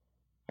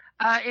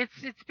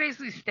 It's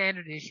basically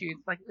standard issue.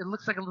 It's like it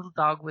looks like a little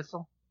dog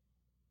whistle.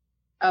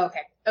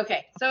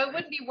 Okay. So it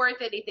wouldn't be worth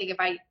anything if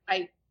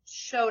I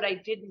showed I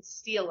didn't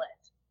steal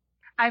it.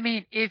 I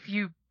mean, if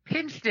you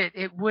pinched it,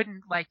 it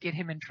wouldn't like get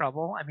him in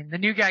trouble. I mean, the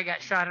new guy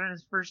got shot on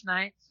his first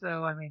night,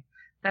 so I mean,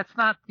 that's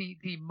not the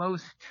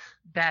most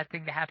bad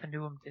thing to happen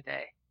to him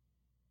today.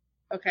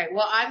 Okay.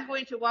 Well,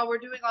 while we're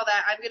doing all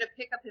that, I'm going to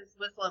pick up his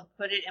whistle and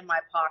put it in my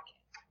pocket.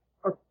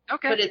 Or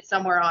put it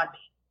somewhere on me.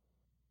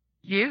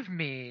 Give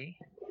me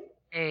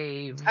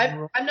a...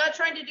 I'm not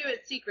trying to do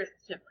it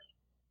secretively.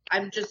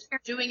 I'm just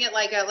doing it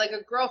like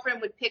a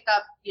girlfriend would pick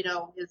up,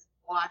 his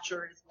watch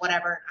or his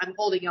whatever. I'm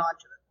holding on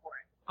to it for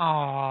it.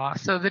 Aw,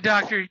 so the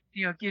doctor,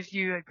 gives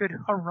you a good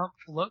harumph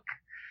look.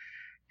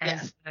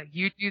 And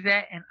you do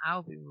that, and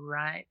I'll be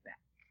right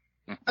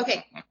back.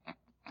 Okay.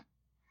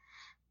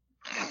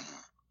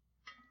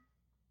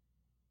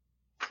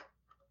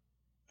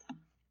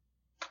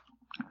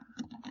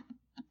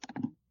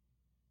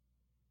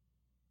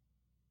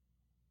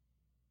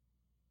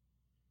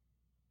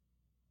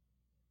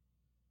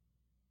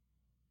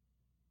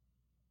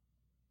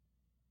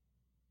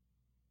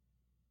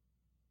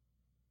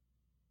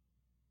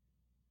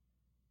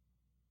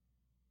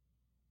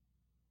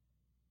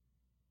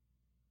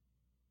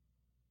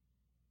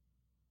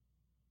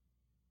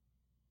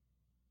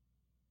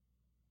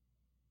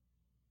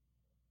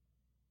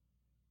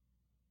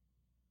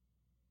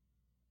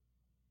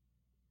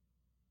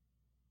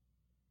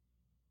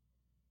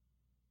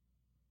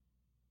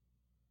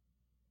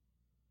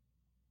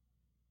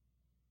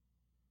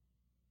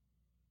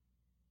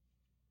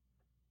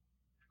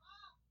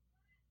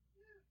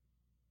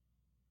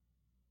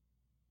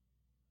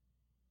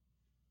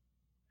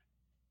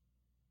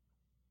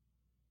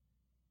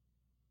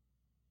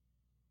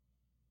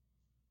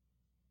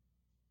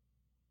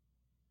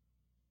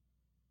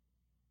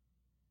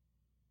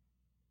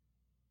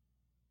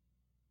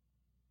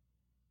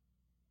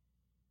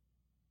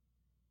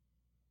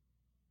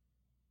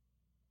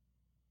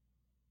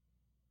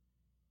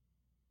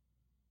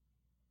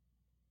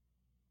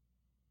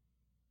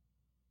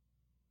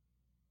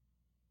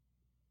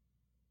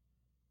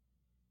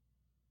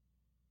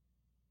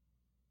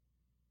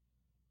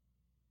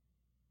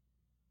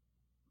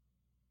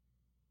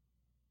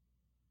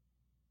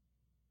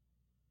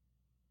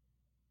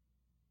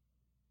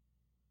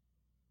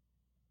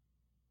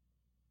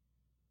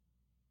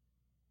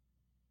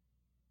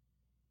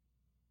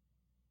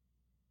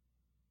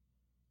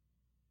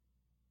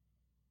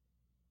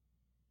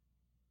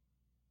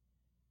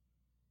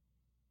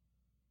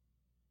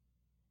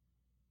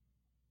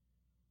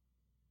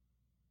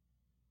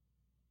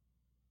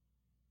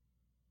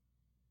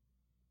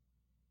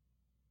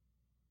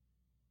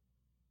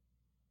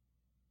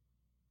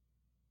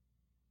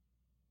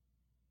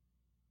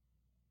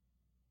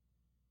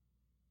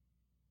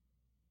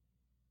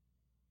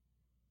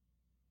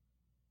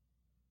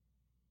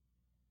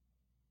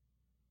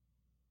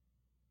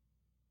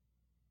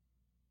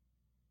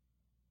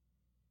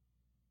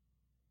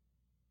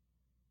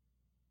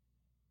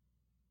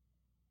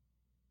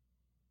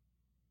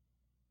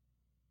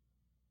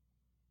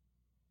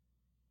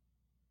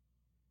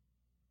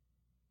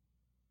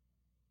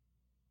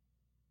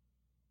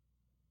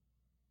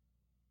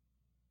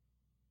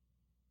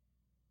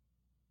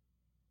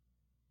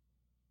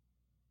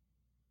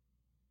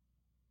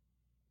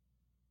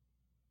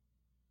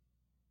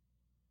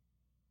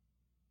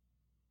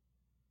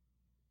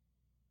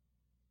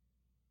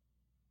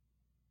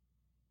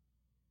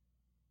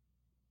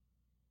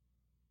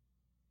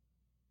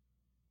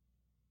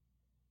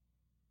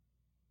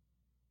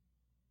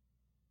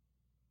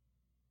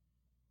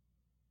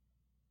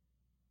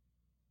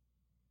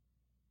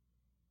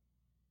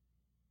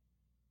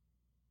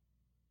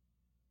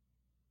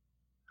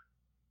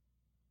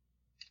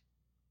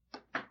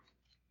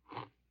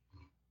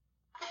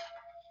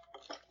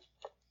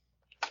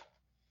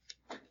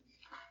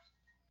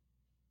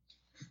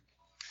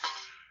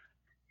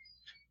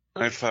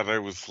 I thought I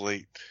was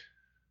late.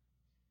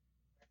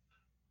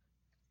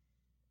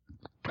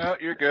 No,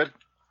 you're good.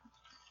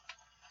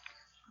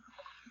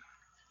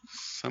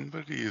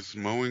 Somebody is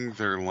mowing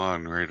their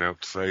lawn right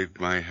outside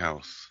my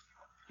house.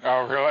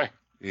 Oh, really?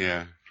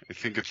 Yeah, I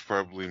think it's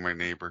probably my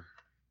neighbor.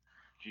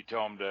 Did you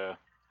tell him to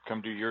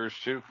come do yours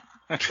too?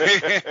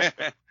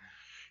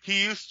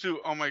 He used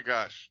to, oh my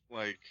gosh,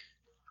 like,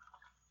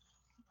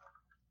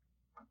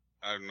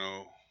 I don't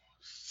know,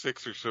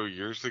 6 or so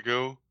years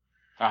ago.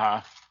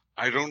 Uh-huh.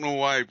 I don't know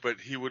why, but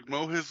he would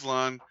mow his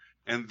lawn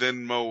and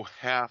then mow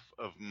half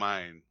of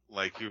mine.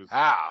 Like he was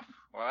Half?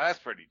 Well, that's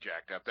pretty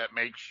jacked up. That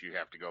makes you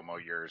have to go mow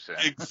yours then.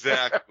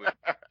 Exactly.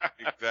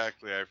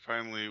 Exactly. I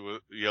finally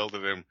yelled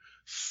at him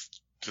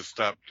to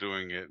stop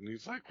doing it. And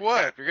he's like,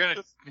 what? Yeah, if you're going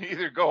to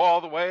either go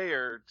all the way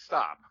or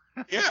stop.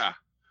 Yeah.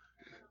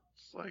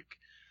 It's like,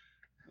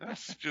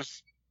 that's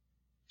just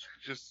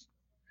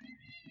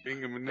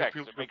being a Yeah, 'cause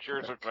manipulative. it makes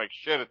yours look like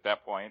shit at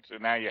that point, so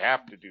now you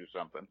have to do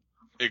something.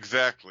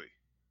 Exactly.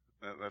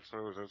 That's what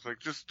I was like,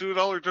 just do it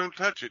all or don't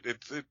touch it.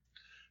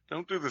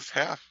 Don't do this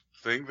half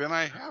thing, then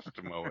I have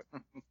to mow it.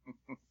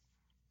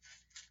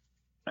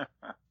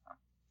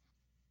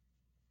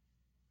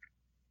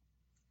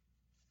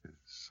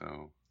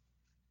 So,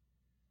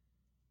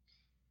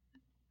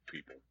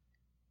 people.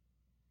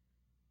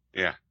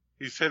 Yeah,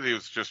 he said he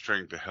was just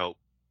trying to help,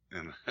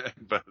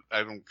 but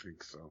I don't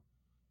think so.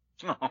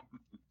 Yeah,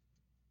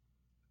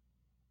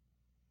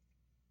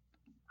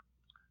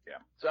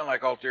 sound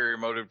like ulterior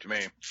motive to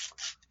me.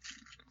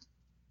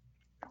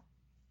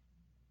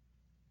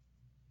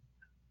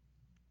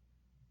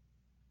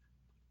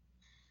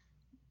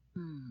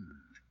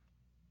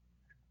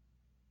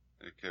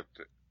 I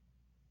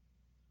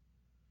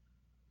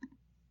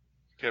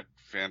kept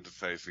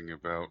fantasizing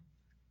about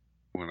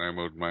when I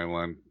mowed my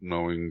lawn,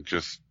 knowing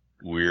just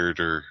weird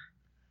or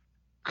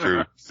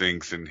crude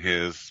things in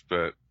his,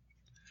 but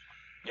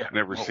Yeah,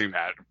 never seemed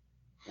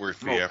worth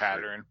the effort.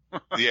 Pattern.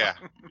 Yeah,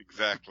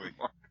 exactly.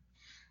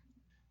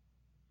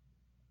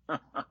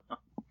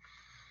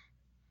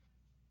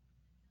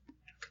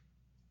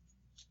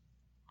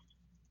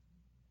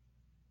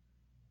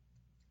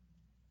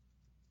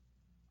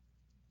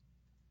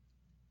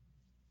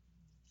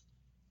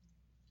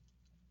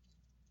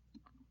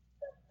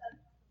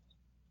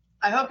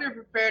 I hope you're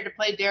prepared to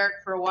play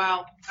Derek for a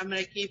while. I'm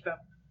going to keep him.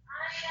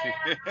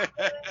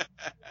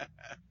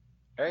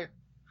 Hey,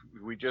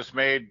 we just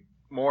made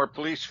more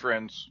police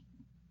friends.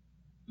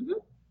 Mm-hmm.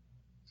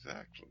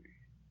 Exactly.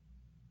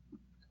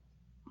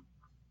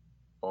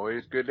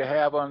 Always good to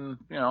have on,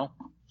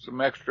 some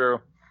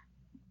extra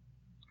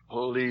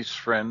police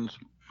friends.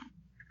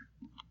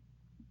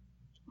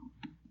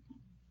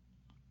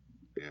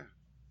 Yeah.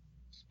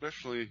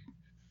 Especially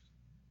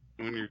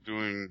when you're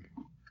doing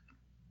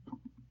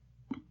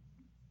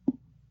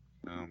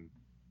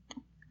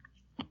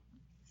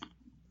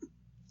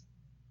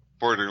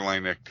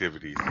borderline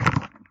activities.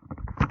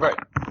 Right.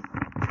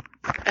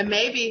 And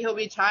maybe he'll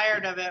be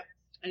tired of it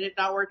and it's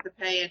not worth the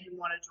pay and he'll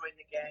want to join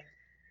the gang.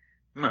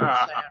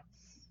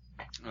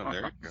 Oh,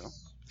 there you go.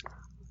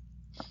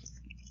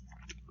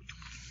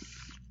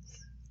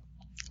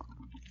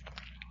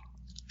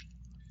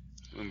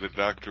 When the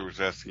doctor was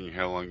asking you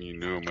how long you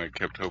knew him, I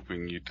kept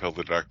hoping you'd tell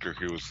the doctor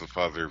he was the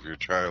father of your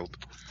child.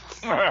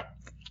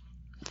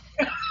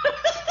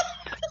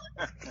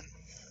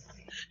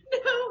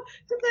 No,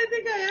 because I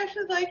think I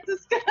actually like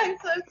this guy, so I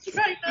was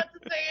trying not to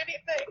say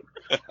anything.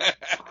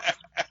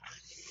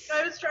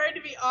 I was trying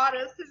to be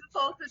honest in this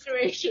whole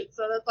situation,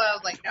 so that's why I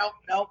was like,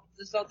 nope,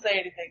 just don't say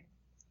anything.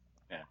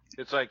 Yeah,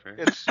 it's like,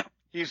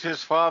 he's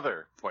his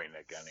father, pointing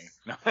at Gunny.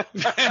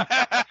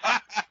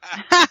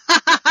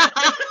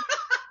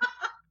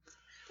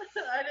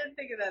 I didn't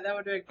think of that. That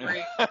would have been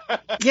great.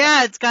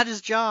 Yeah, it's got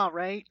his jaw,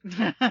 right?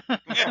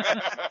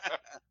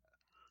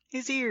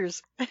 His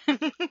ears.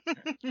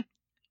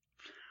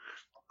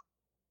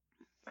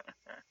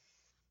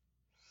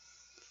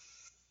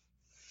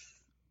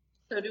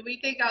 So do we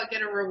think I'll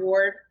get a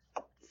reward?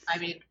 I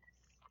mean,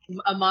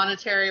 a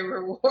monetary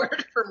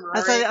reward from Rory?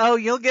 I said, oh,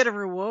 you'll get a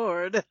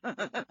reward. We'll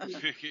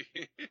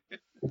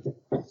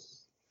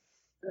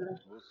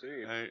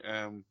see.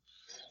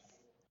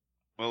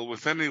 Well,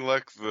 with any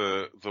luck,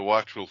 the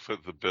watch will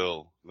fit the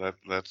bill.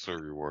 That's a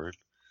reward.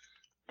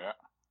 Yeah.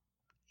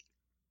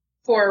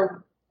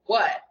 For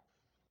what?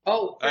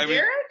 Oh, for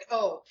Derek?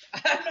 Oh,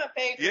 I'm not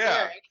paying for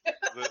Derek.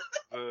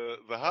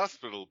 the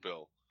hospital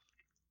bill.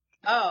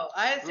 Oh,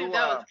 I assumed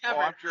that was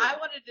covered. Sure. I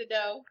wanted to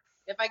know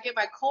if I get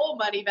my coal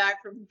money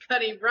back from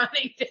Cuddy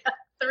running down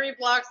 3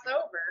 blocks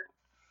over.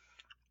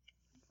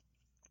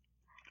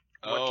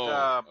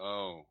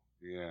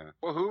 Yeah.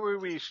 Well, who were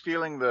we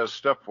stealing the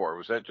stuff for?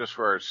 Was that just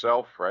for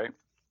ourselves, right?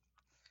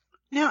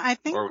 No, I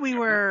think we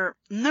were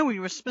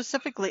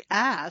specifically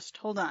asked.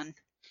 Hold on.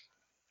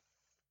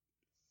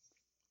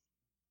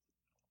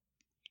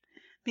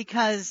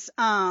 Because,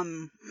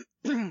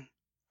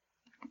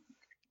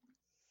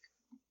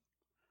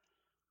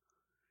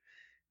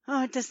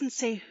 it doesn't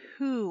say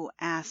who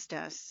asked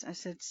us. I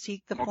said,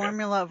 seek the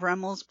formula of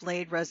Remmel's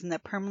blade resin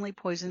that permanently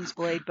poisons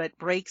blade but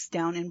breaks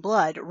down in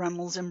blood.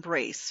 Remmel's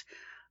embrace.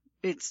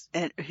 It's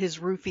at his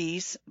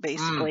roofies,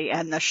 basically,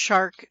 and the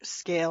shark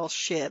scale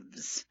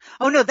shivs.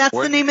 Oh no, that's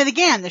the name of the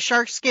gang, the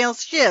shark scale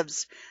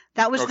shivs.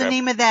 That was the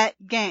name of that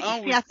gang.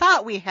 Oh, I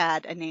thought we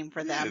had a name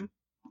for them.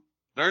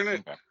 Darn it.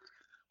 Okay.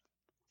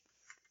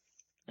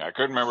 Yeah, I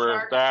couldn't remember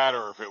if that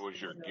or if it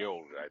was your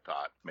guild, I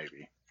thought,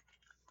 maybe.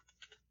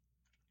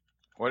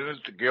 What is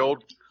the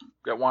guild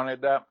that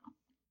wanted that?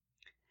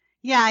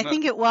 Yeah, I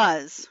think it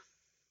was.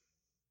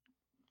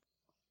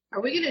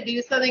 Are we going to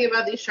do something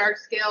about these shark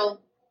scale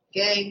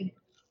gang?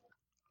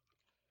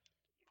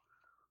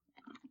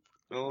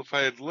 Well, if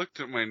I had looked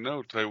at my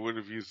notes, I would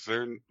have used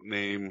their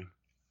name.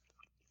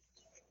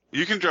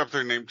 You can drop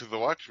their name to the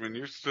Watchman.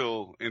 You're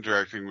still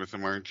interacting with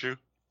them, aren't you?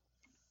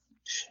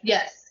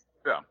 Yes.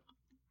 Yeah.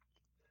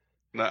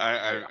 No,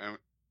 I'm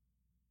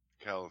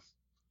Callus.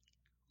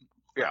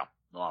 Yeah.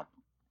 Well,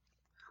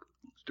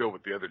 Still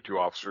with the other two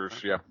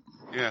officers, yeah.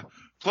 Yeah.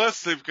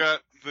 Plus, they've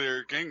got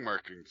their gang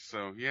markings,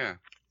 so yeah.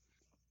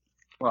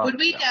 Well, Would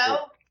we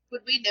know?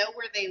 Would we know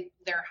where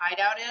their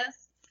hideout is?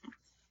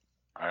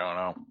 I don't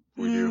know.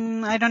 We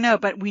do. I don't know,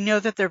 but we know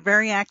that they're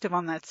very active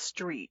on that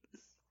street.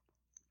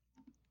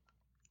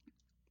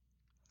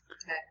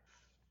 Okay.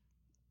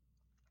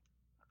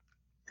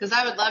 Because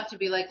I would love to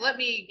be like, let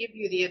me give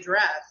you the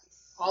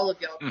address. All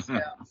of y'all just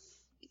go.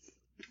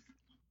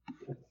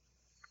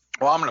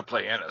 Well, I'm going to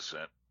play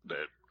innocent.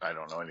 That I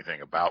don't know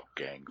anything about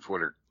gangs.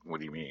 What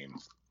do you mean?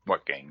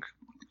 What gangs?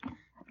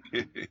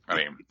 I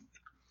mean,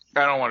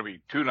 I don't want to be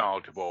too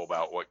knowledgeable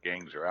about what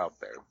gangs are out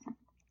there.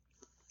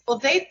 Well,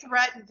 they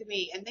threatened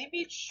me, and they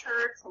made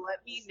sure to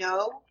let me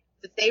know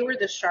that they were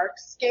the Shark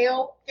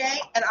Scale gang,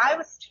 and I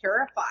was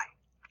terrified.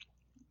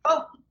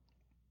 Oh,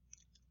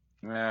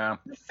 Yeah.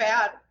 it's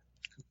bad.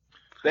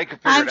 They could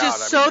figure I'm it out.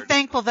 just so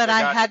thankful that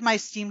I had my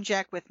Steam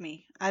Jack with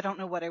me. I don't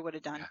know what I would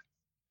have done.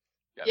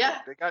 Yeah.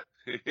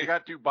 They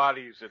got two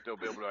bodies that they'll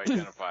be able to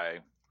identify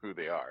who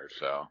they are,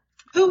 so.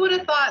 Who would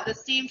have thought the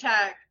Steam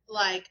Jack,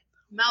 like,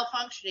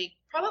 malfunctioning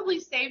probably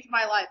saved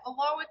my life,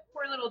 along with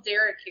poor little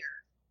Derek here.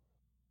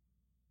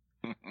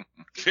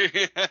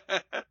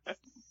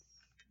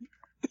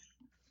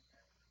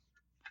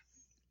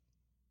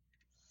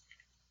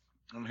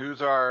 And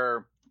who's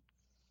our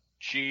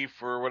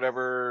chief or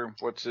whatever?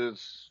 What's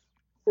his?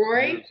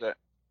 Roy? Who's that?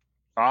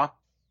 Huh?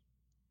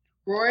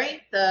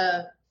 Roy,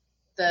 the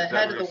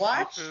head of the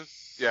watch?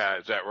 Yeah,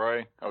 is that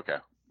Roy? Okay.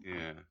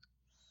 Yeah.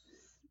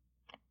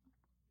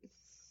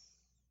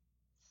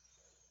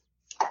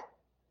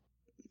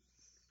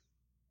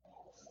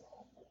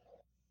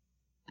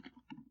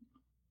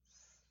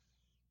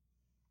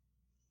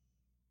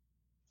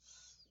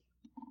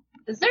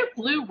 Is there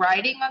blue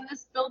writing on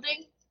this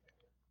building?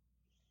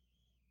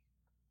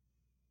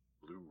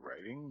 Blue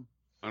writing?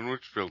 On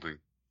which building?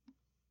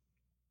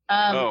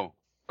 Oh,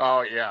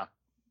 yeah.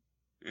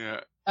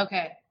 Yeah.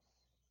 Okay.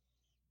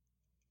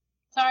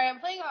 Sorry, I'm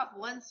playing off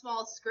one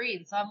small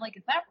screen, so I'm like,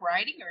 is that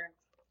writing or?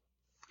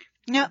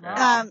 No,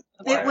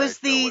 it was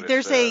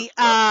there's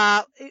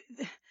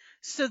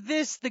so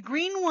the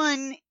green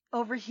one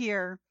over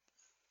here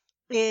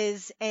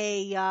is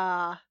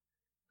a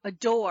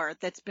door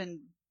that's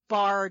been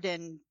barred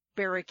and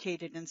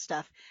barricaded and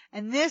stuff.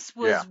 And this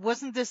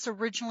wasn't this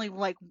originally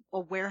like a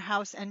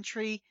warehouse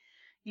entry,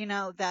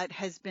 that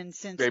has been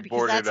since,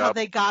 because that's how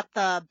they got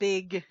the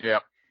big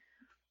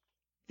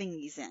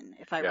thingies in,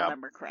 if I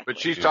remember correctly.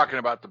 But she's talking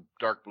about the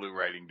dark blue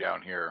writing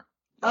down here.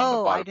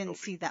 Oh, I didn't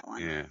see that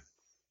one. Yeah.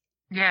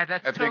 Yeah,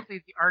 that's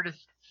totally the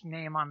artist's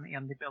name on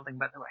the building,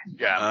 by the way.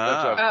 Yeah,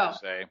 that's what I was going to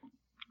say.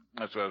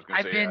 That's what I was going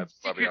to say. I've been That's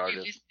probably secretly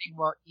artist. listening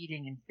while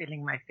eating and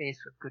filling my face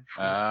with good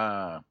food.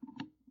 Ah,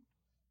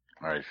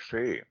 I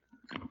see.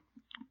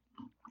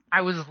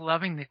 I was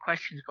loving the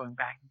questions going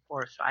back and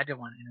forth, so I didn't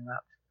want to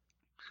interrupt.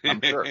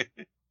 I'm sure.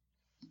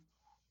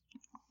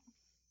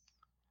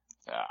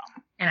 Yeah.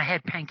 And I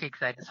had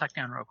pancakes I had to suck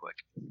down real quick.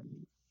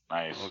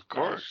 Nice. Well, of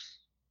course.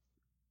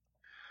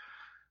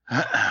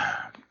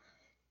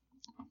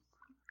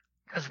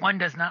 Because one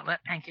does not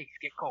let pancakes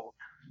get cold.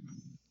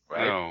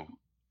 Right. No.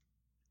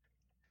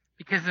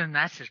 Because then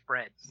that's just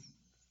bread.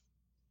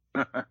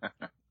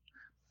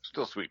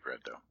 Still sweet bread,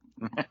 though.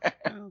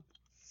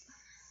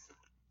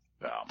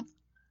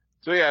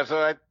 So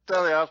I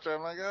tell the officer,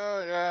 I'm like,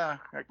 oh yeah,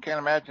 I can't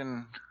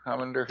imagine. I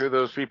wonder who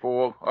those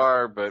people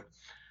are, but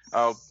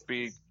I'll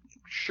be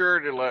sure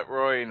to let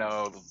Roy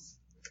know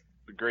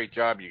the great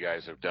job you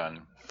guys have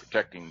done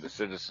protecting the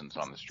citizens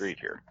on the street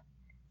here.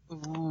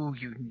 Ooh,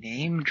 you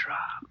name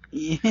drop.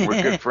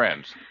 We're good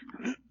friends.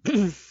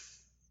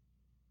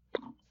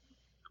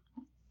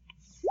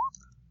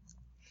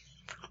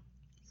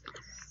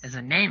 As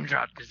a name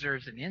drop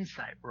deserves an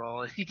insight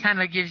roll. He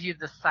kind of gives you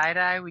the side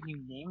eye when you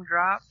name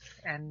drop,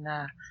 and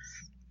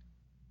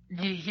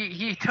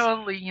he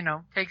totally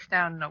takes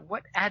down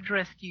what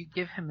address do you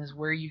give him as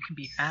where you can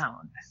be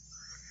found.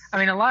 I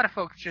mean, a lot of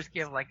folks just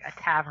give like a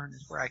tavern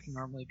is where I can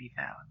normally be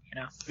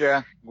found.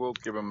 Yeah, we'll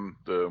give him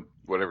the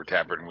whatever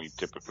tavern we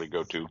typically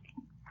go to.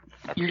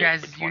 You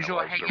guys'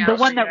 usual hangout. The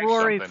one that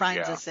Rory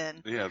finds us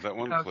in. Yeah, that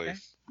one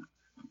place.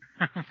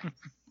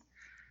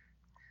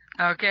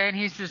 Okay, and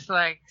he's just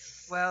like,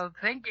 well,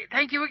 thank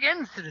you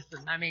again,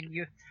 citizen. I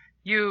mean,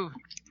 you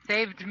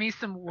saved me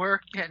some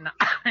work, and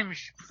I'm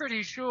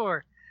pretty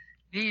sure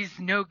these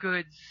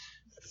no-goods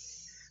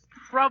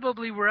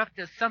probably were up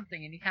to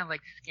something. And he kind of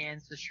like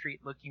scans the street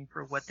looking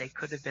for what they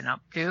could have been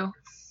up to.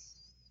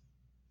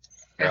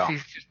 Because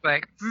he's just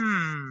like,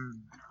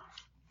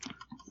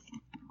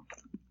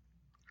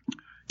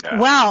 Yeah,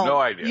 well, no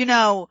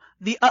idea.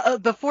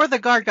 Before the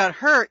guard got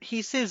hurt,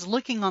 he says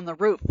looking on the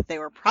roof, they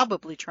were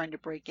probably trying to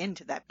break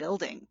into that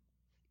building.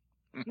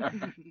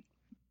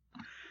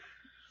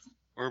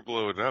 Or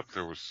blow it up.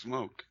 There was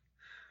smoke.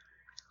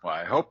 Well,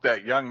 I hope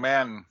that young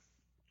man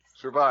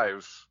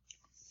survives.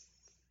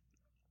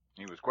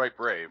 He was quite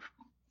brave,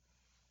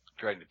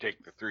 trying to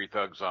take the three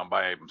thugs on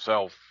by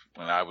himself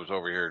when I was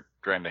over here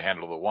trying to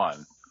handle the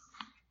one.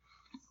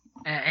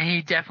 And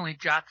he definitely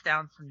jots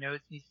down some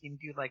notes. And you see him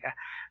do like a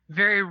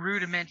very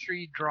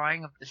rudimentary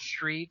drawing of the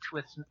street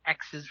with some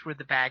X's where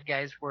the bad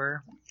guys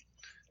were.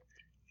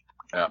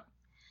 Yeah.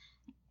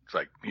 It's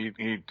like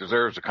he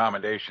deserves a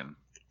commendation.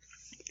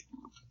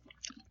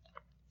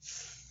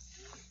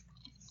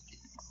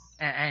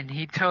 And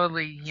he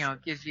totally,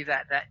 gives you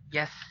that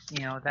yes,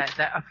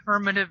 that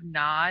affirmative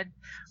nod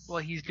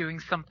while he's doing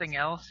something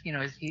else. You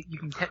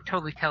can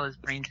totally tell his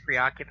brain's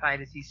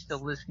preoccupied as he's still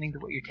listening to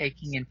what you're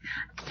taking, and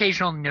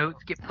occasional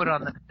notes get put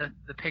on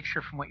the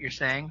picture from what you're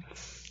saying.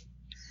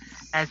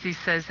 As he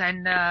says,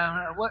 and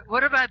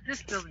what about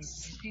this building? Did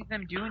you see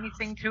them do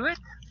anything to it?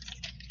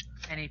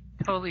 And he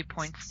totally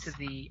points to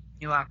the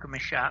new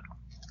alchemist shop.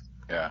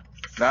 Yeah.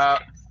 Now,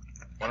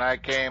 when I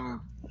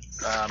came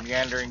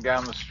meandering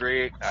down the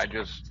street, I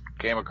just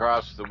came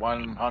across the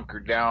one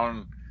hunkered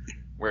down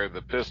where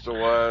the pistol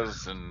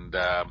was, and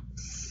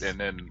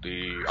then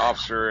the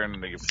officer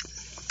and the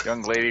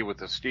young lady with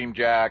the steam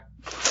jack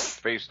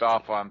faced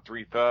off on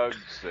 3 thugs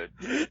that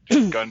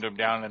just gunned him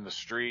down in the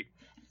street.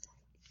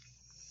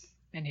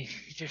 And he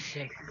just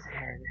shakes his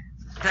head.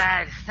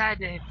 Sad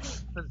day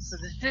for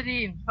the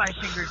city and Five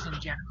Fingers in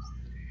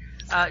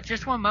general.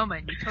 Just one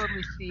moment. You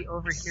totally see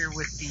over here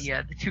with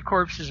the 2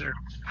 corpses are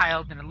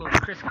piled in a little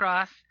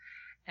crisscross,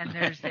 and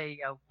there's a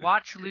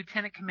watch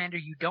lieutenant commander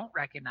you don't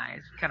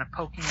recognize, kind of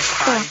poking at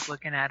the bodies,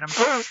 looking at him.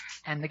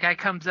 And the guy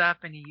comes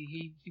up and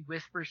he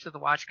whispers to the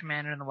watch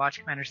commander, and the watch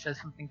commander says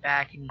something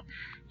back, and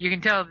you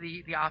can tell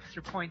the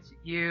officer points at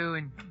you,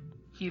 and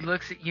he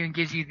looks at you and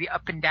gives you the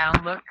up and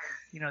down look,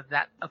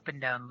 that up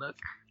and down look.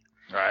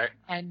 Right.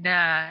 And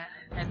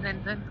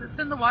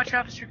then the watch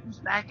officer comes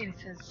back and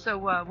he says, so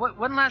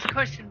one last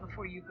question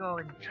before you go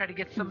and try to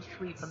get some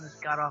sleep on this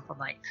god awful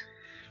night.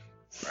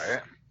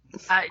 Right.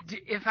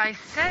 If I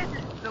said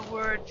the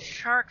word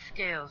shark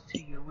scales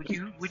to you,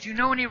 would you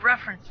know any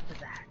reference to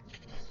that?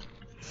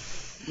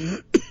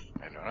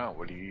 I don't know.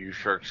 What do you use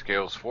shark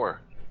scales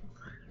for?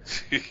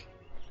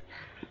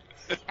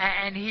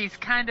 And he's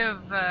kind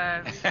of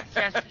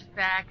gestures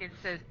back and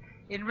says,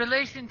 in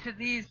relation to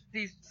these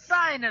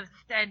fine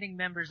upstanding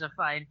members of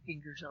Five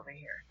Fingers over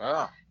here.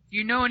 Oh. Do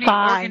you know any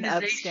Fine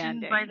organization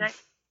upstanding. by that?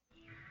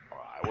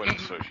 Well, I wouldn't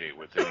associate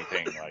with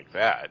anything like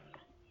that.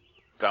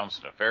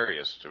 Sounds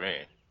nefarious to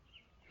me.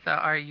 So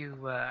are you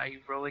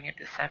rolling a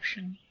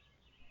deception?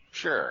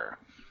 Sure.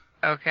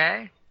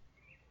 Okay.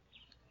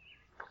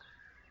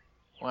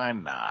 Why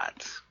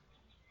not?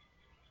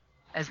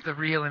 As the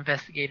real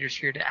investigator's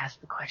here to ask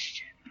the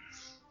question.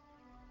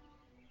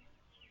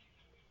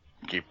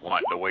 Keep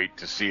wanting to wait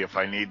to see if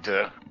I need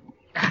to.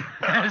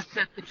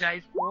 Set the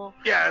dice pool.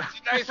 Yeah, is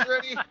the dice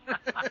ready?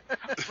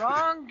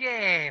 Wrong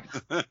game.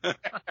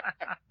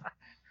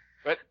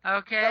 But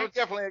okay. that was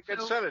definitely a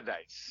good set of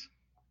dice.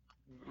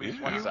 At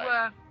least one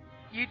side.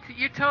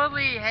 You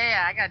totally. Hey,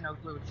 I got no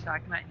clue what you're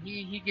talking about.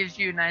 He gives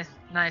you a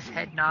nice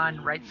head nod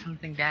and writes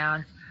something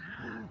down,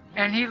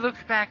 and he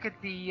looks back at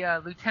the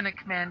lieutenant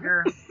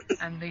commander,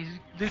 and the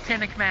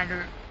lieutenant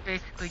commander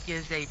basically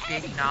gives a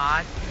big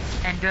nod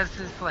and does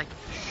this like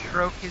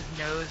stroke his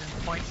nose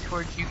and point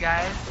towards you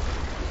guys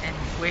and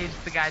waves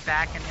the guy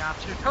back, and the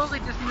officer totally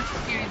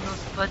dismisses you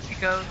and lets you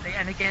go.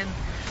 And again,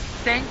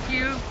 thank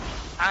you.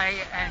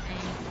 And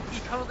he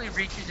totally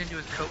reaches into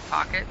his coat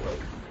pocket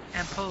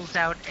and pulls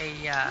out a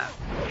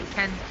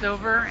 10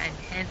 silver and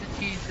hands it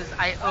to you and says,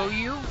 I owe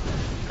you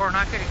for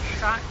not getting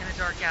shot in a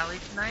dark alley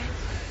tonight.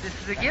 This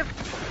is a gift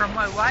from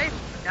my wife,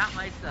 not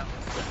myself.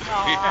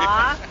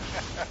 Aww.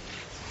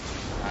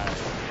 I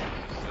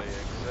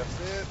accept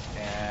it,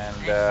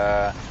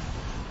 and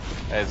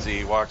as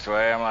he walks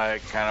away, I'm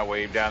like, kind of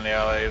wave down the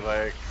alley,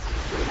 like,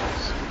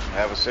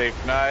 have a safe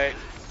night.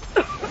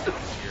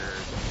 You're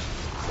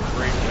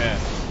great men.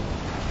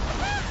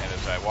 And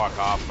as I walk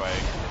off, I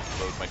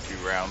load my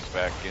 2 rounds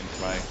back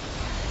into my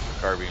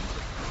carbine.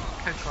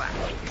 Good class.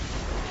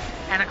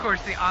 And of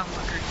course, the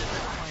onlookers at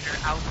this point are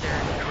out there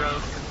in the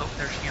road because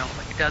there's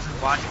like a dozen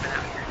watchmen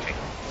out here checking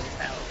the place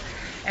out.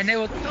 And they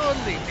will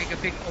totally make a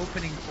big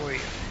opening for you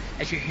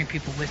as you're hearing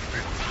people whisper,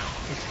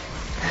 is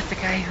that the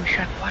guy who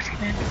shot the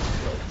watchman?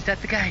 Is that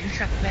the guy who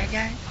shot the bad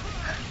guy?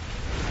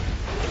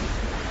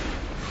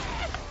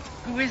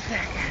 Who is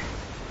that guy?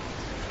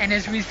 And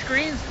as we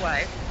screen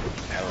swipe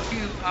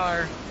to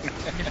our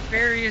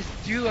nefarious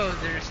duo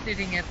that are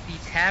sitting at the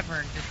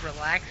tavern, just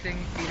relaxing,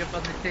 feet up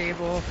on the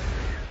table,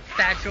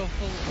 satchel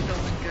full of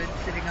stolen goods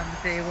sitting on the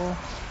table.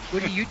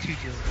 What are you two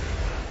doing?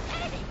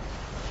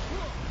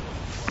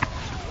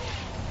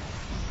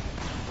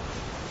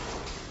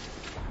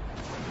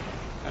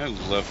 I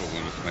love it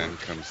when a plan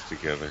comes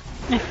together.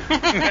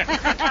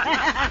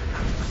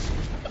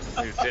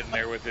 He's sitting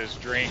there with his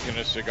drink and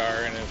a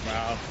cigar in his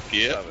mouth.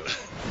 Yep.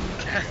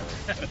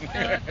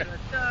 Dun,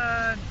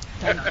 dun,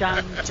 Dun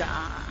dun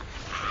dun.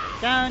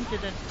 Dun dun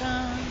dun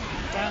dun.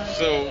 Dun.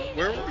 So,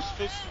 where were we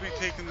supposed to be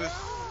taking this?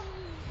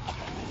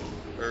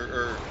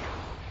 Or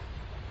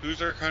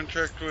who's our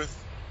contract with?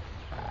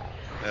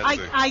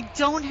 I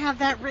don't have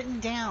that written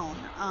down.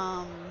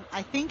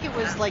 I think it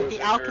was like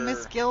the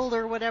Alchemist Guild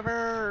or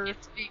whatever.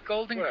 It's the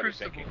Golden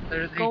Crucible.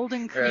 They're the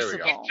Golden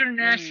Crucible.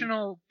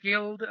 International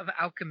Guild of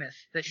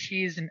Alchemists that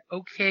she is an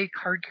okay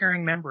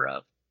card-carrying member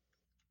of.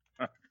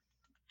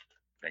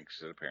 Thanks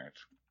to the parents.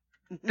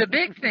 The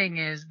big thing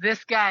is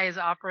this guy is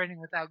operating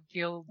without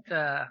guild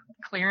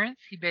clearance.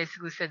 He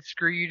basically said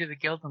screw you to the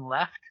guild and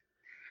left.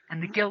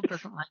 And the guild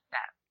doesn't like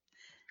that.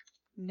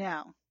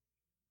 No.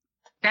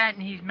 That,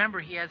 and remember,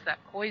 he has that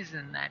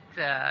poison that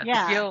the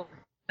guild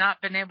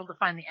not been able to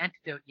find the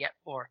antidote yet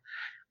for,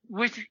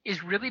 which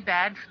is really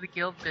bad for the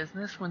guild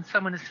business when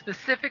someone is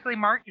specifically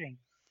marketing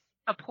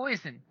a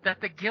poison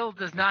that the guild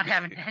does not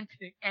have an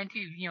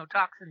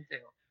toxin to.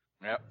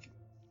 Yep.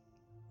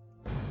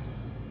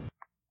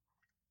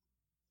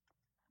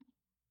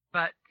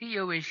 But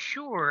Theo is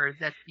sure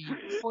that the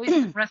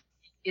poison recipe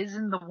is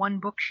in the one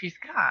book she's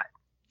got.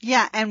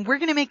 Yeah, and we're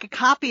going to make a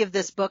copy of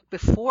this book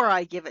before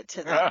I give it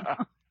to them.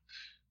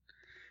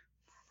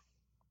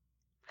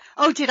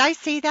 Oh, did I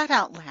say that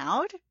out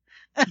loud?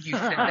 You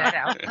said that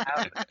out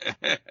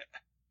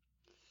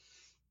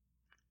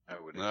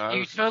loud.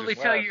 You totally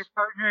tell your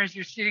partner as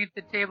you're sitting at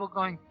the table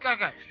going,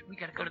 gosh, we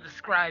got to go to the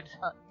scribe's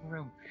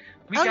room.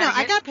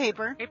 I got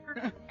paper.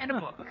 Paper and a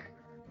book.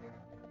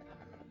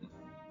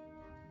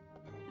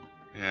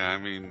 Yeah, I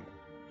mean,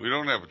 we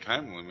don't have a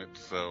time limit,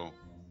 so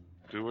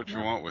do what you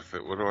want with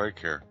it. What do I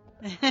care?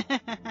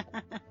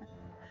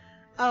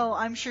 Oh,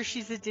 I'm sure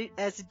she's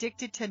as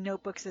addicted to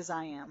notebooks as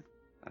I am.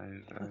 I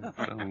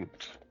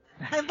don't.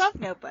 I love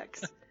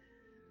notebooks.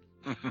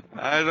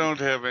 I don't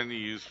have any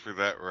use for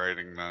that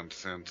writing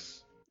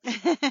nonsense.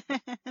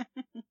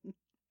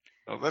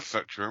 Oh, that's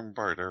not true. I'm a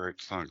bard. I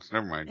write songs.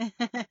 Never mind. You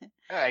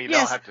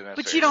don't have to necessarily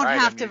but you don't write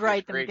have them. to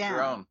write them create down.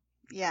 Your own.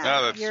 Yeah,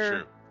 no, that's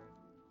true.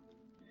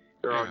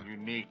 They're all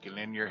unique and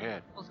in your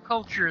head.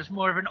 Culture is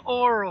more of an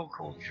oral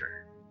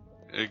culture.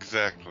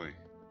 Exactly,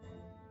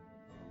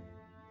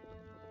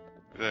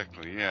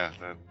 yeah.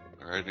 That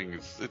writing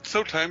it's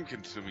so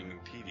time-consuming and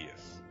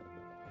tedious.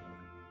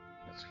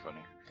 That's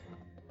funny.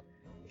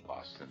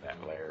 Lost in that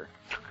layer.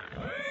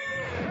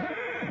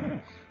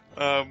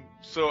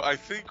 So I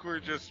think we're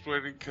just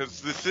waiting,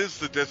 because this is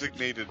the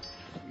designated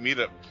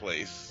meetup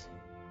place.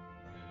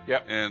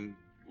 Yep. And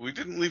we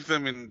didn't leave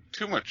them in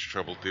too much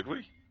trouble, did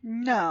we?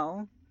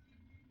 No.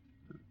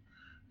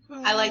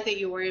 I like that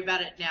you worry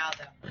about it now,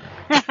 though.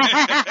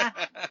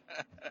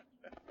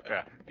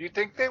 Yeah. Do you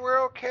think they were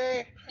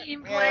okay?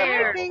 Team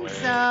player. I think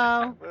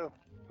so.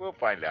 We'll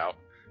find out.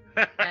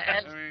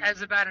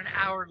 As about an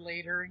hour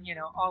later,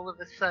 all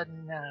of a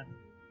sudden,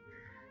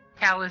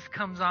 Callus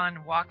comes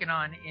on, walking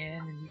on in,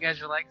 and you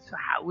guys are like, so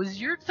how was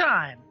your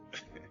time?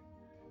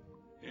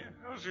 Yeah,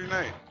 how was your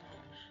night?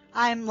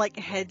 I'm like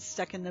head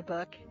stuck in the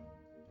book.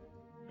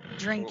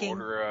 Drinking.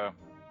 We'll order a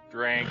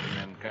drink and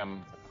then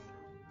come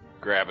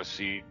grab a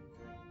seat.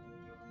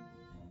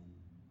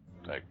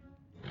 Like,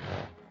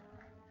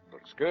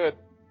 looks good.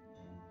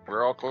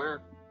 We're all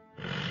clear.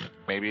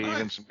 Maybe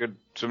even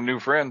some new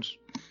friends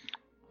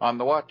on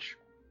the watch.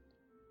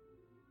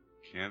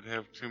 Can't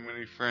have too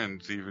many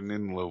friends, even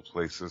in low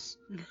places.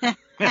 And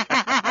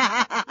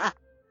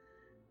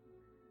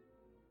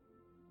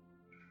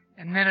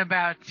then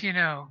about, 2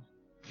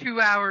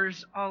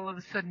 hours, all of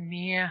a sudden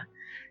Mia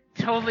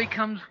totally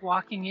comes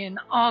walking in,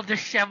 all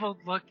disheveled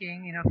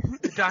looking.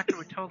 The doctor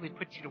would totally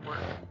put you to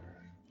work.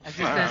 As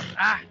he says,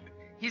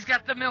 he's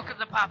got the milk of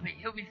the poppy.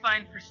 He'll be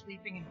fine for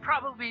sleeping and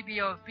probably be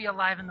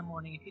alive in the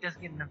morning if he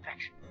doesn't get an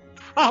infection.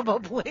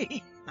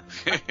 Probably.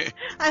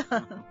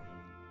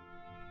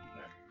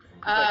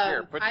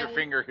 Here, put your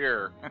finger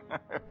here.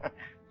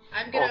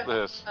 I'm going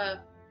to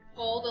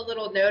fold a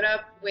little note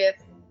up with,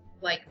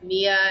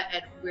 Mia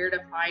and where to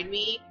find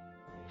me,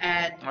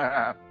 and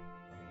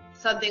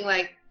something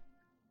like,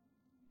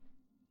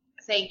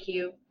 thank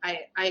you,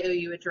 I owe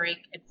you a drink,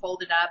 and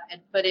fold it up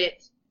and put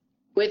it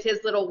with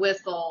his little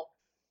whistle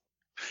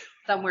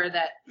somewhere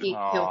that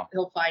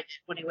he'll find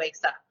it when he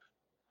wakes up.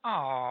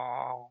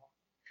 Aww.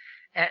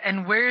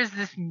 And where is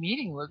this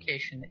meeting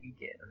location that you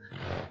give?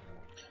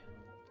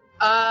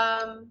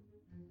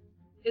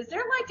 Is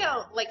there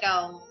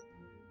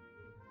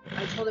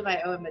I told him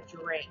I owe him a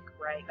drink,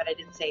 right? But I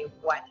didn't say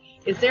what.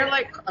 Is there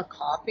a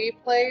coffee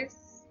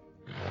place?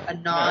 A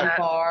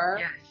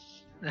non-bar?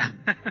 Yes.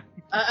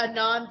 A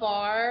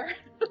non-bar?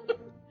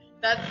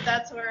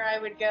 That's where I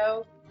would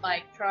go,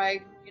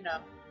 try,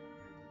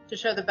 to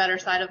show the better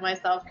side of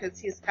myself, because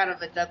he's kind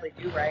of a deadly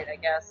do-right, I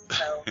guess.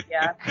 So,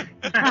 yeah.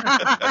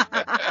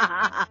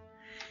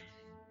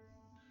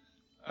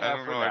 I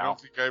don't know. I don't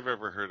think I've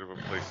ever heard of a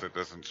place that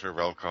doesn't serve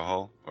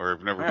alcohol, or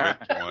I've never been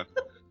to one.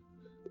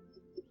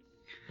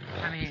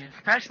 I mean,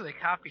 especially a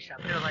coffee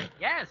shop. They're like,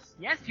 yes,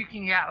 you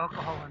can get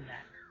alcohol in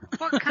that.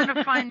 What kind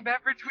of fine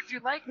beverage would you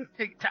like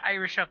to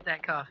Irish up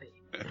that coffee?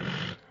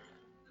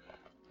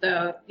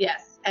 So,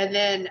 yes. And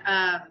then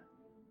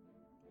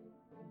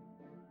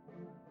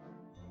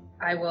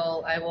I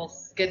will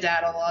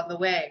skedaddle on the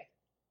way.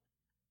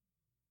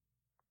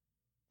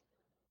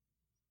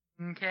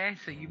 Okay,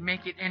 so you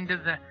make it into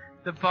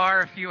the bar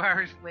a few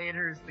hours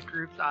later as the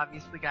group's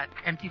obviously got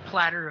empty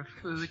platter of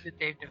food that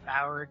they've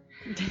devoured.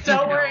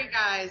 Don't worry,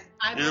 guys.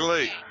 I'm You're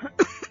late.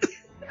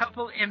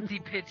 Couple empty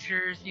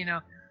pitchers,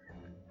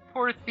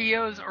 Poor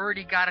Theo's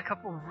already got a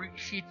couple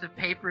sheets of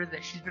paper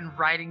that she's been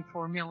writing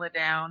formula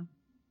down.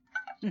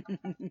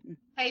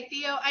 Hey,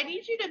 Theo, I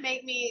need you to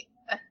make me...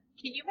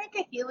 can you make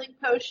a healing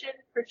potion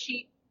for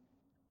cheap?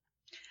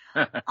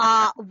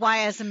 Why,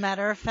 as a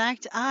matter of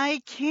fact,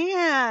 I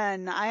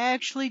can. I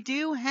actually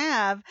do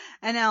have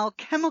an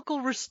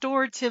alchemical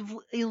restorative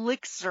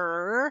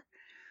elixir,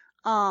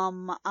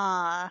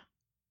 that,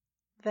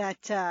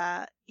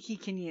 he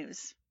can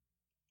use.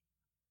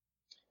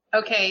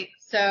 Okay,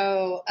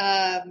 so,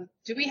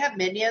 do we have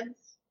minions?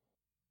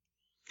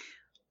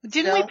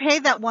 Didn't we pay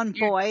that one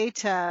boy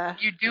to...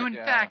 You do, in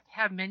fact,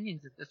 have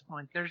minions at this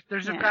point.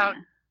 There's about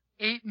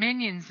 8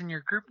 minions in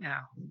your group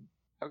now.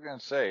 I was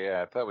gonna say,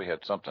 I thought we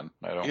had something.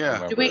 I don't Yeah.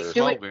 remember.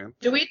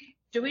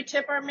 Do we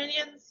tip our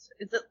minions?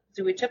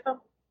 Do we tip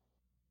them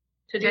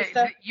to do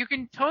stuff? You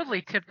can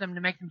totally tip them to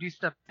make them do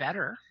stuff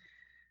better.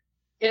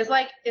 Is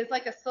like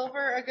a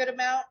silver a good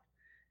amount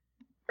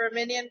for a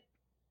minion?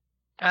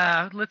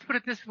 Let's put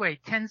it this way: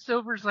 10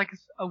 silver is like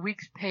a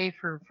week's pay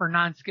for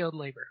non-skilled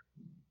labor.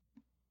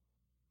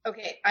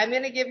 Okay, I'm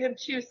gonna give him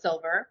 2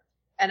 silver,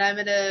 and I'm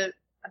gonna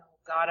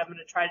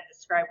try to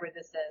describe where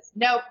this is.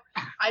 Nope,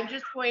 I'm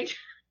just going to.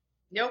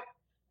 Nope.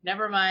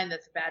 Never mind.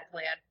 That's a bad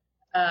plan.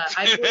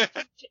 I'm going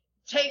to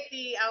take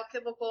the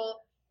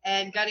alchemical,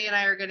 and Gunny and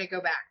I are going to go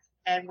back,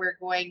 and we're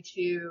going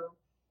to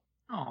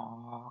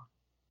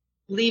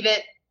leave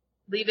it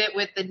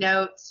with the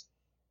note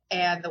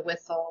and the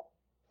whistle,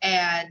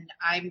 and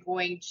I'm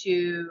going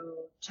to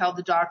tell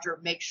the doctor,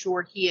 make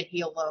sure he and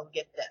he alone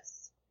get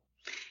this.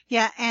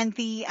 Yeah, and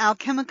the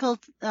alchemical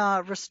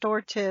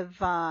restorative,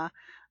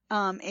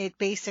 it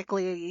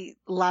basically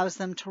allows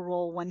them to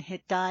roll 1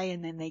 hit die,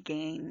 and then they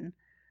gain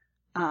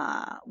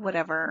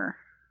whatever.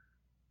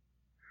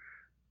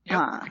 Yep,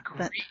 it's a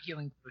great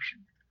healing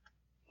potion.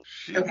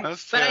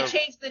 But I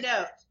changed the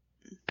note.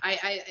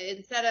 I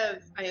instead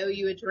of I owe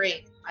you a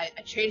drink, I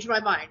changed my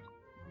mind,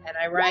 and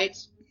I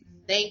write,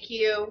 thank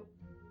you,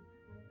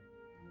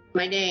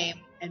 my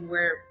name, and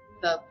where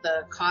the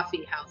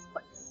coffee house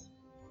place.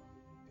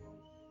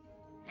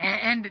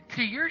 And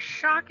to your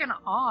shock and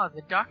awe,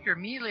 the doctor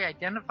immediately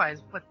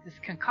identifies what this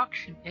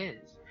concoction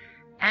is,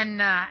 and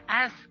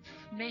asks,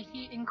 may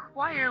he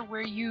inquire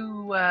where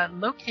you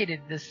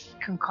located this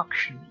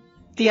concoction?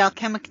 The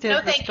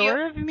alchemical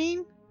restorative, you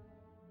mean?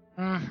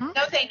 Mm-hmm.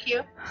 No, thank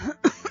you.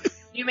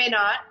 You may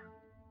not.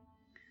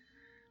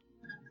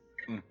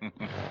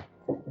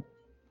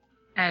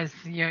 As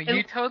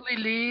you totally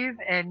leave,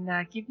 and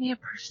give me a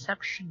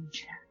perception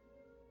check.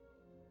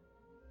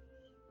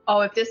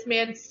 Oh, if this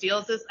man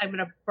steals this, I'm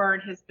gonna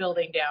burn his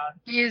building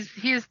down. He is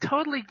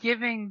totally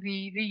giving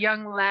the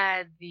young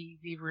lad the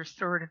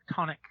restorative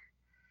tonic.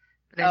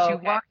 But as you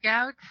walk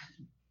out,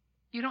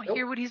 you don't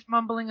hear what he's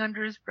mumbling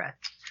under his breath.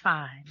 It's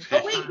fine.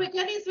 Oh wait, but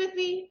Gunny's with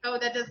me. Oh,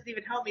 that doesn't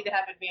even help me to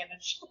have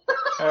advantage.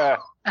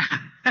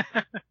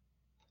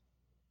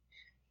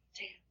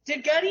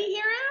 Did Gunny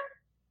hear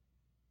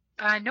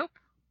him? Nope.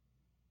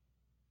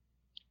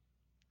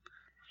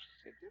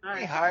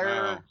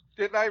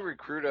 Didn't I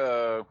recruit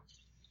a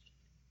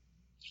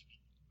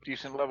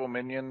decent level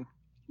minion?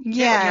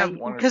 Yeah,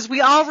 because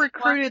we all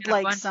recruited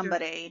like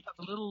somebody.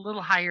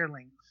 Little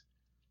hirelings.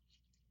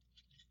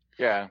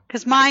 Yeah.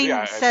 Because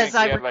mine says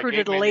I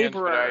recruited a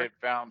laborer. But I had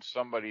found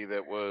somebody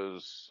that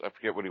was, I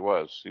forget what he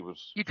was. He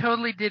was. You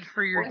totally did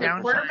for your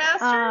downside.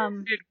 Quartermaster?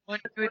 You did one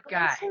good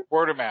guy.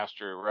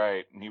 Quartermaster,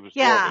 right. And he was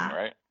Jordan,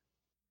 right?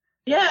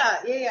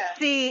 Yeah.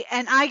 See,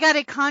 and I got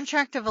a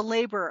contract of a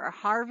laborer,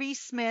 Harvey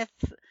Smith,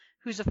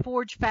 who's a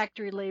forge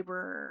factory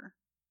laborer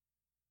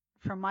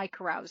from my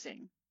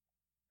carousing.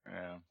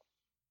 Yeah.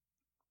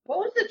 What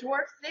was the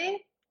dwarf's name?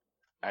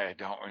 I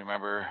don't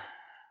remember.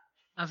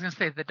 I was going to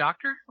say the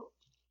doctor?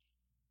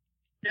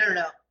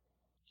 No.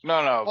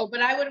 No. Oh, but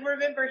I would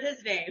remember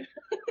his name.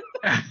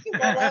 I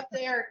left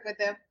Eric with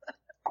him.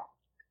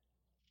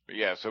 But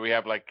yeah, so we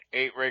have like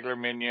 8 regular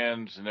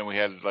minions, and then we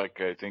had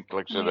like, I think he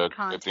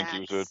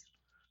was a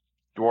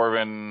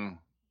dwarven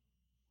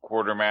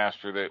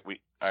quartermaster that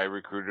I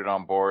recruited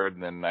on board,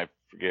 and then I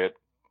forget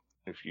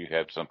if you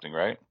had something,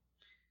 right?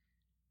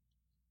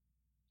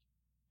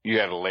 You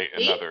had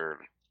another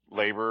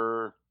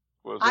laborer.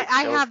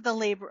 I have the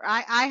labor.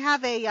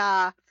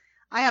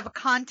 I have a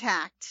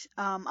contact,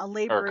 a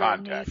laborer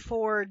in the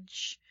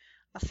forge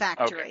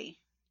factory.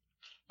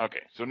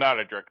 Okay, so not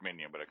a direct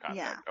minion, but a contact.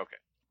 Yeah. Okay.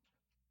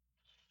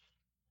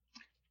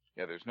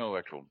 Yeah, there's no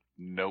actual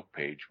note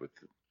page with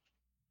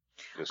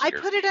this. I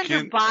put it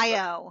under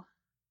bio.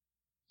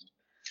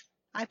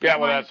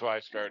 That's what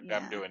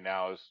I'm doing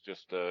now is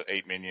just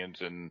 8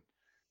 minions and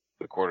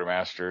the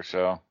quartermaster.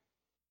 So,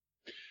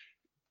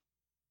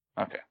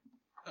 okay.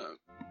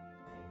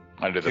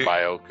 Under the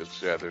bio, because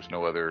there's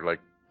no other like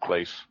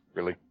place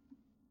really.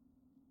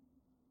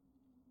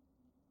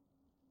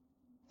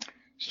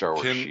 Star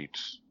Wars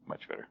sheets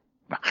much better.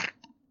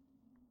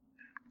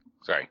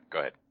 Sorry, go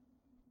ahead.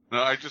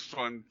 No, I just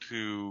want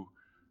to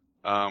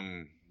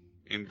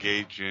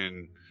engage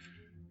in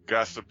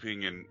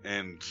gossiping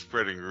and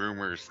spreading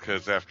rumors,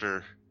 because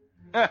after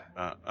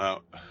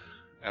Alexa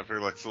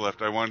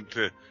left, I wanted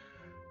to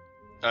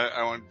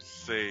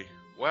say,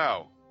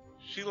 wow,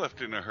 she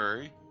left in a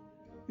hurry,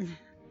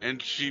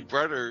 and she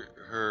brought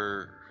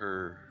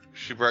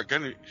she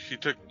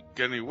took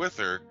Gunny with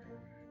her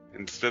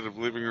instead of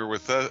leaving him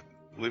with us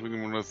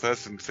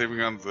and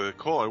saving on the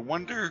coal. I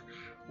wonder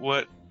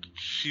what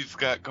she's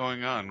got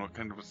going on, what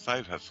kind of a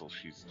side hustle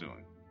she's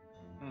doing.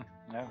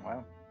 Yeah,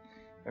 well,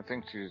 I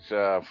think she's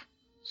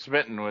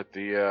smitten with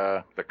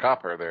the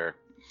copper there.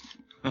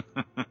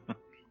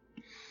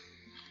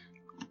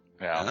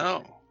 Yeah.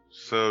 Oh,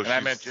 so and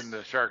I mentioned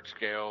the shark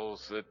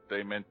scales that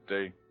they meant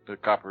the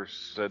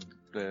coppers said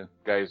the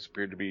guys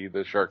appeared to be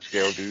the shark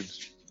scale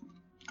dudes.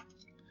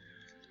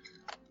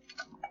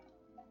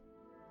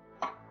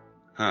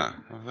 Huh?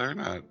 Well, they're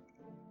not.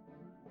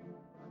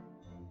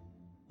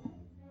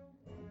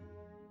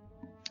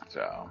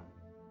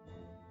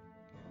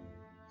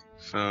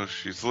 So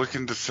she's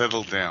looking to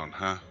settle down,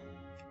 huh?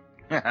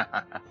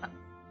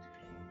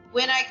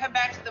 When I come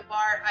back to the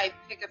bar, I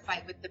pick a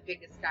fight with the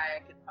biggest guy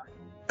I can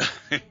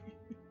find.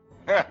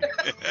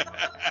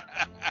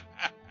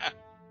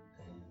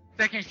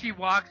 Second she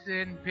walks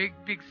in,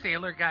 big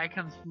sailor guy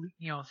comes,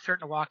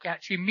 starting to walk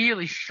out. She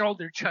immediately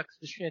shoulder chucks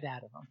the shit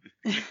out of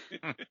him.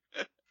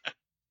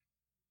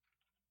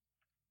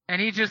 And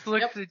he just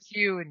looks at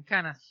you and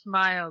kind of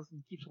smiles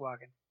and keeps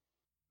walking.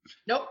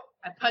 Nope,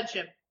 I punch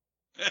him.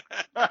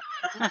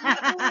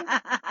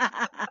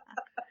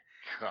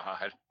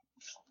 God.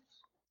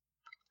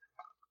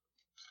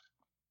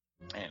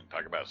 Man,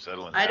 talk about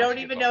settling. I don't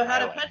even know how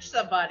to punch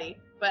somebody,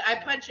 but I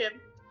punch him.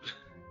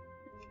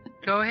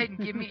 Go ahead and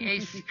give me a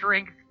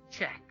strength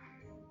check.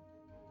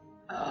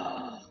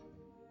 Oh.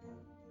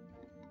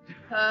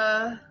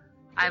 I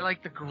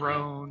like the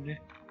groan.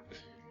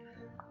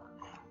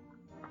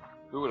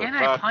 Who would have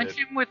Can thought I punch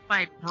him with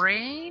my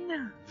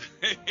brain?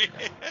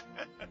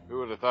 Who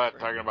would have thought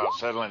talking about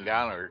settling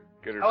down or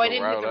get her I so didn't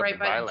hit riled the up right and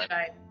button, violent? did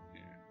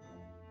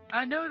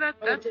I? No,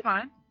 that's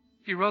fine.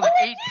 If you rolled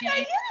an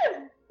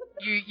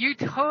 18, you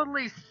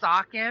totally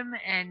sock him,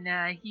 and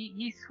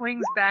he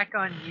swings back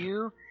on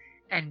you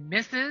and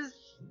misses,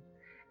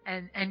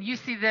 and you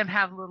see them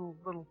have little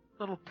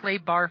play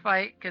bar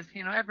fight, because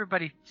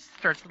everybody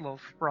starts a little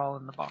sprawl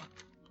in the bar.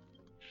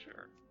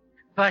 Sure.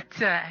 But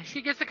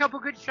she gets a couple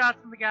good shots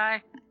on the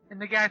guy,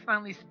 and the guy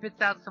finally spits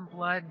out some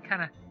blood and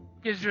kind of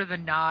gives her the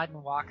nod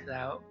and walks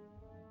out.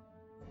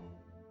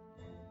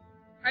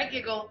 I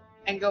giggle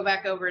and go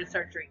back over and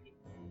start drinking.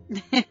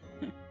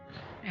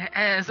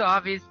 As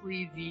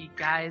obviously the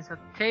guys at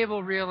the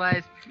table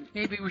realize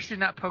maybe we should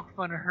not poke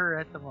fun of her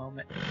at the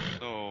moment.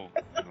 Oh,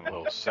 A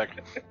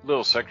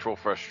little sexual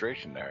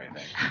frustration there, I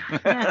think.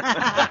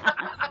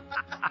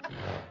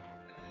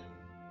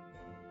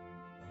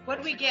 What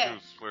do we get? She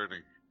was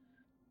flirting.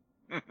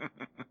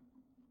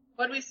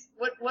 What do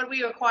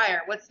we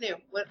acquire? What's new?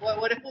 What did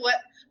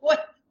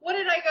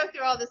I go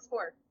through all this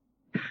for?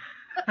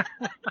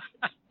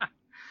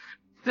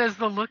 Says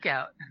the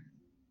lookout.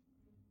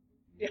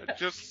 Yeah.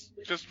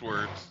 Just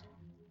words.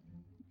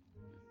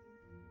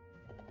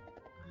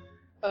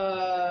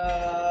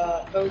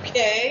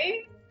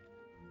 Okay.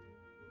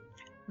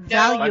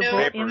 Valuable No.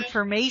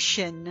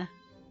 information.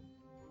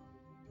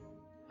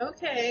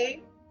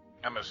 Okay.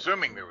 I'm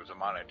assuming there was a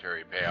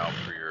monetary payout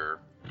for your...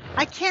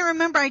 I can't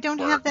remember. I don't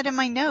have that in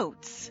my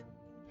notes.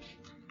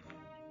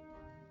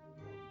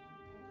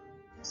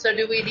 So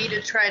do we need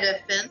to try to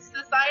fence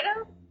this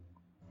item?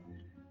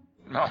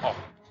 No.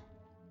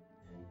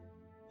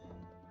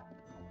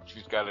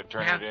 She's got to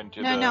turn it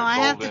into the No, I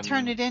have to golden-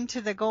 turn it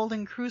into the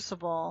golden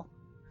crucible.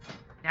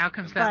 Now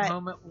comes that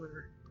moment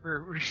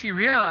where she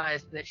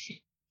realized that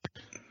she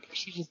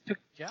just took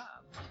the job.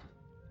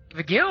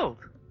 The guild.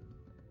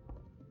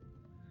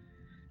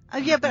 Oh,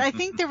 yeah, but I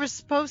think there was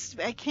supposed to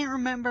be, I can't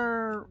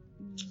remember.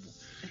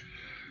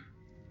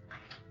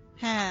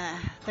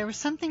 There was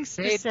something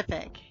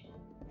specific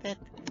that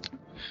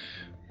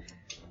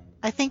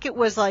I think it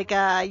was like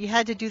you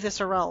had to do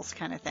this or else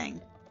kind of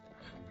thing.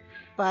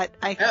 But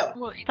I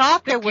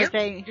thought there was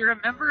You're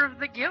a member of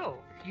the guild.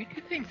 You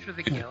do things for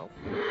the guild.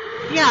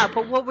 Yeah,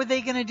 but what were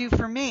they going to do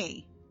for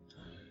me?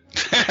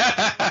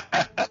 Yeah,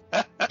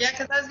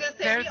 because I was going to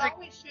say, we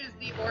always choose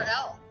the or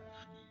else.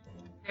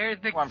 They're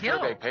the I'm guild.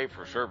 sure they pay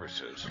for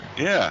services.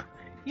 Yeah.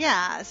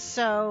 Yeah,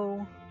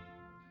 so...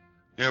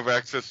 You have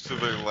access to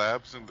their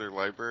labs and their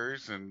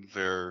libraries and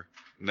their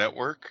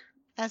network.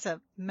 As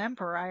a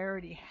member, I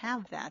already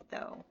have that,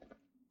 though.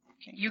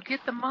 You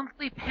get the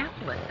monthly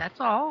pamphlet, that's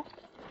all.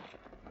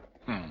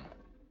 You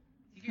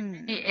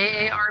get the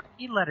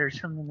AARP letters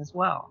from them as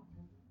well.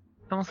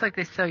 It's almost like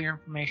they sell your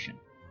information.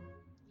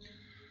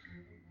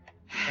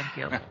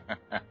 Guild.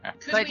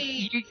 Could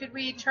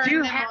we turn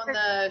them on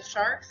the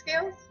shark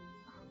scales?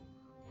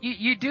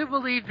 You do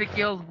believe the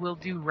guild will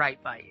do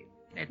right by you.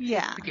 It's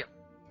the guild.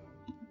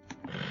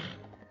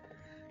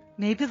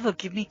 Maybe they'll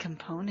give me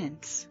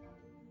components.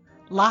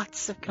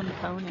 Lots of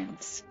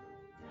components.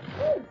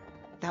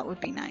 That would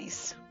be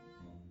nice.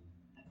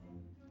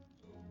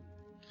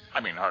 I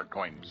mean, hard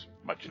coin's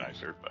much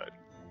nicer, but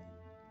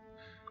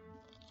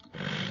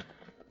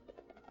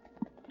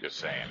just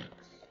saying.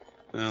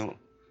 Well,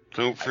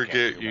 don't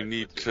forget you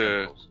need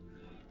to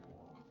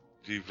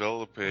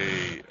develop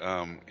a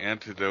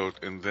antidote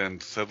and then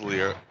subtly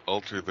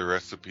alter the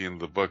recipe in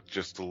the book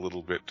just a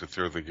little bit to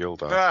throw the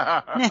guild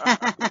off.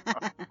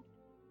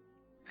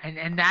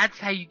 And that's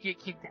how you get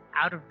kicked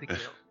out of the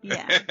guild.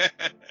 Yeah.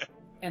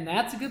 And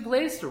that's a good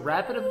place to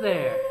wrap it up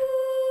there.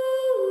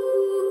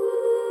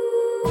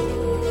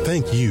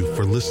 Thank you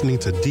for listening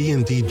to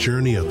D&D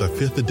Journey of the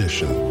 5th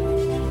Edition,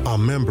 a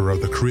member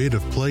of the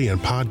Creative Play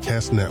and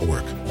Podcast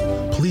Network.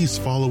 Please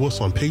follow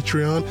us on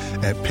Patreon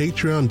at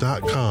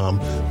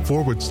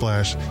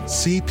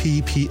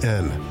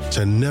patreon.com/CPPN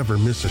to never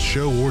miss a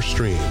show or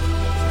stream.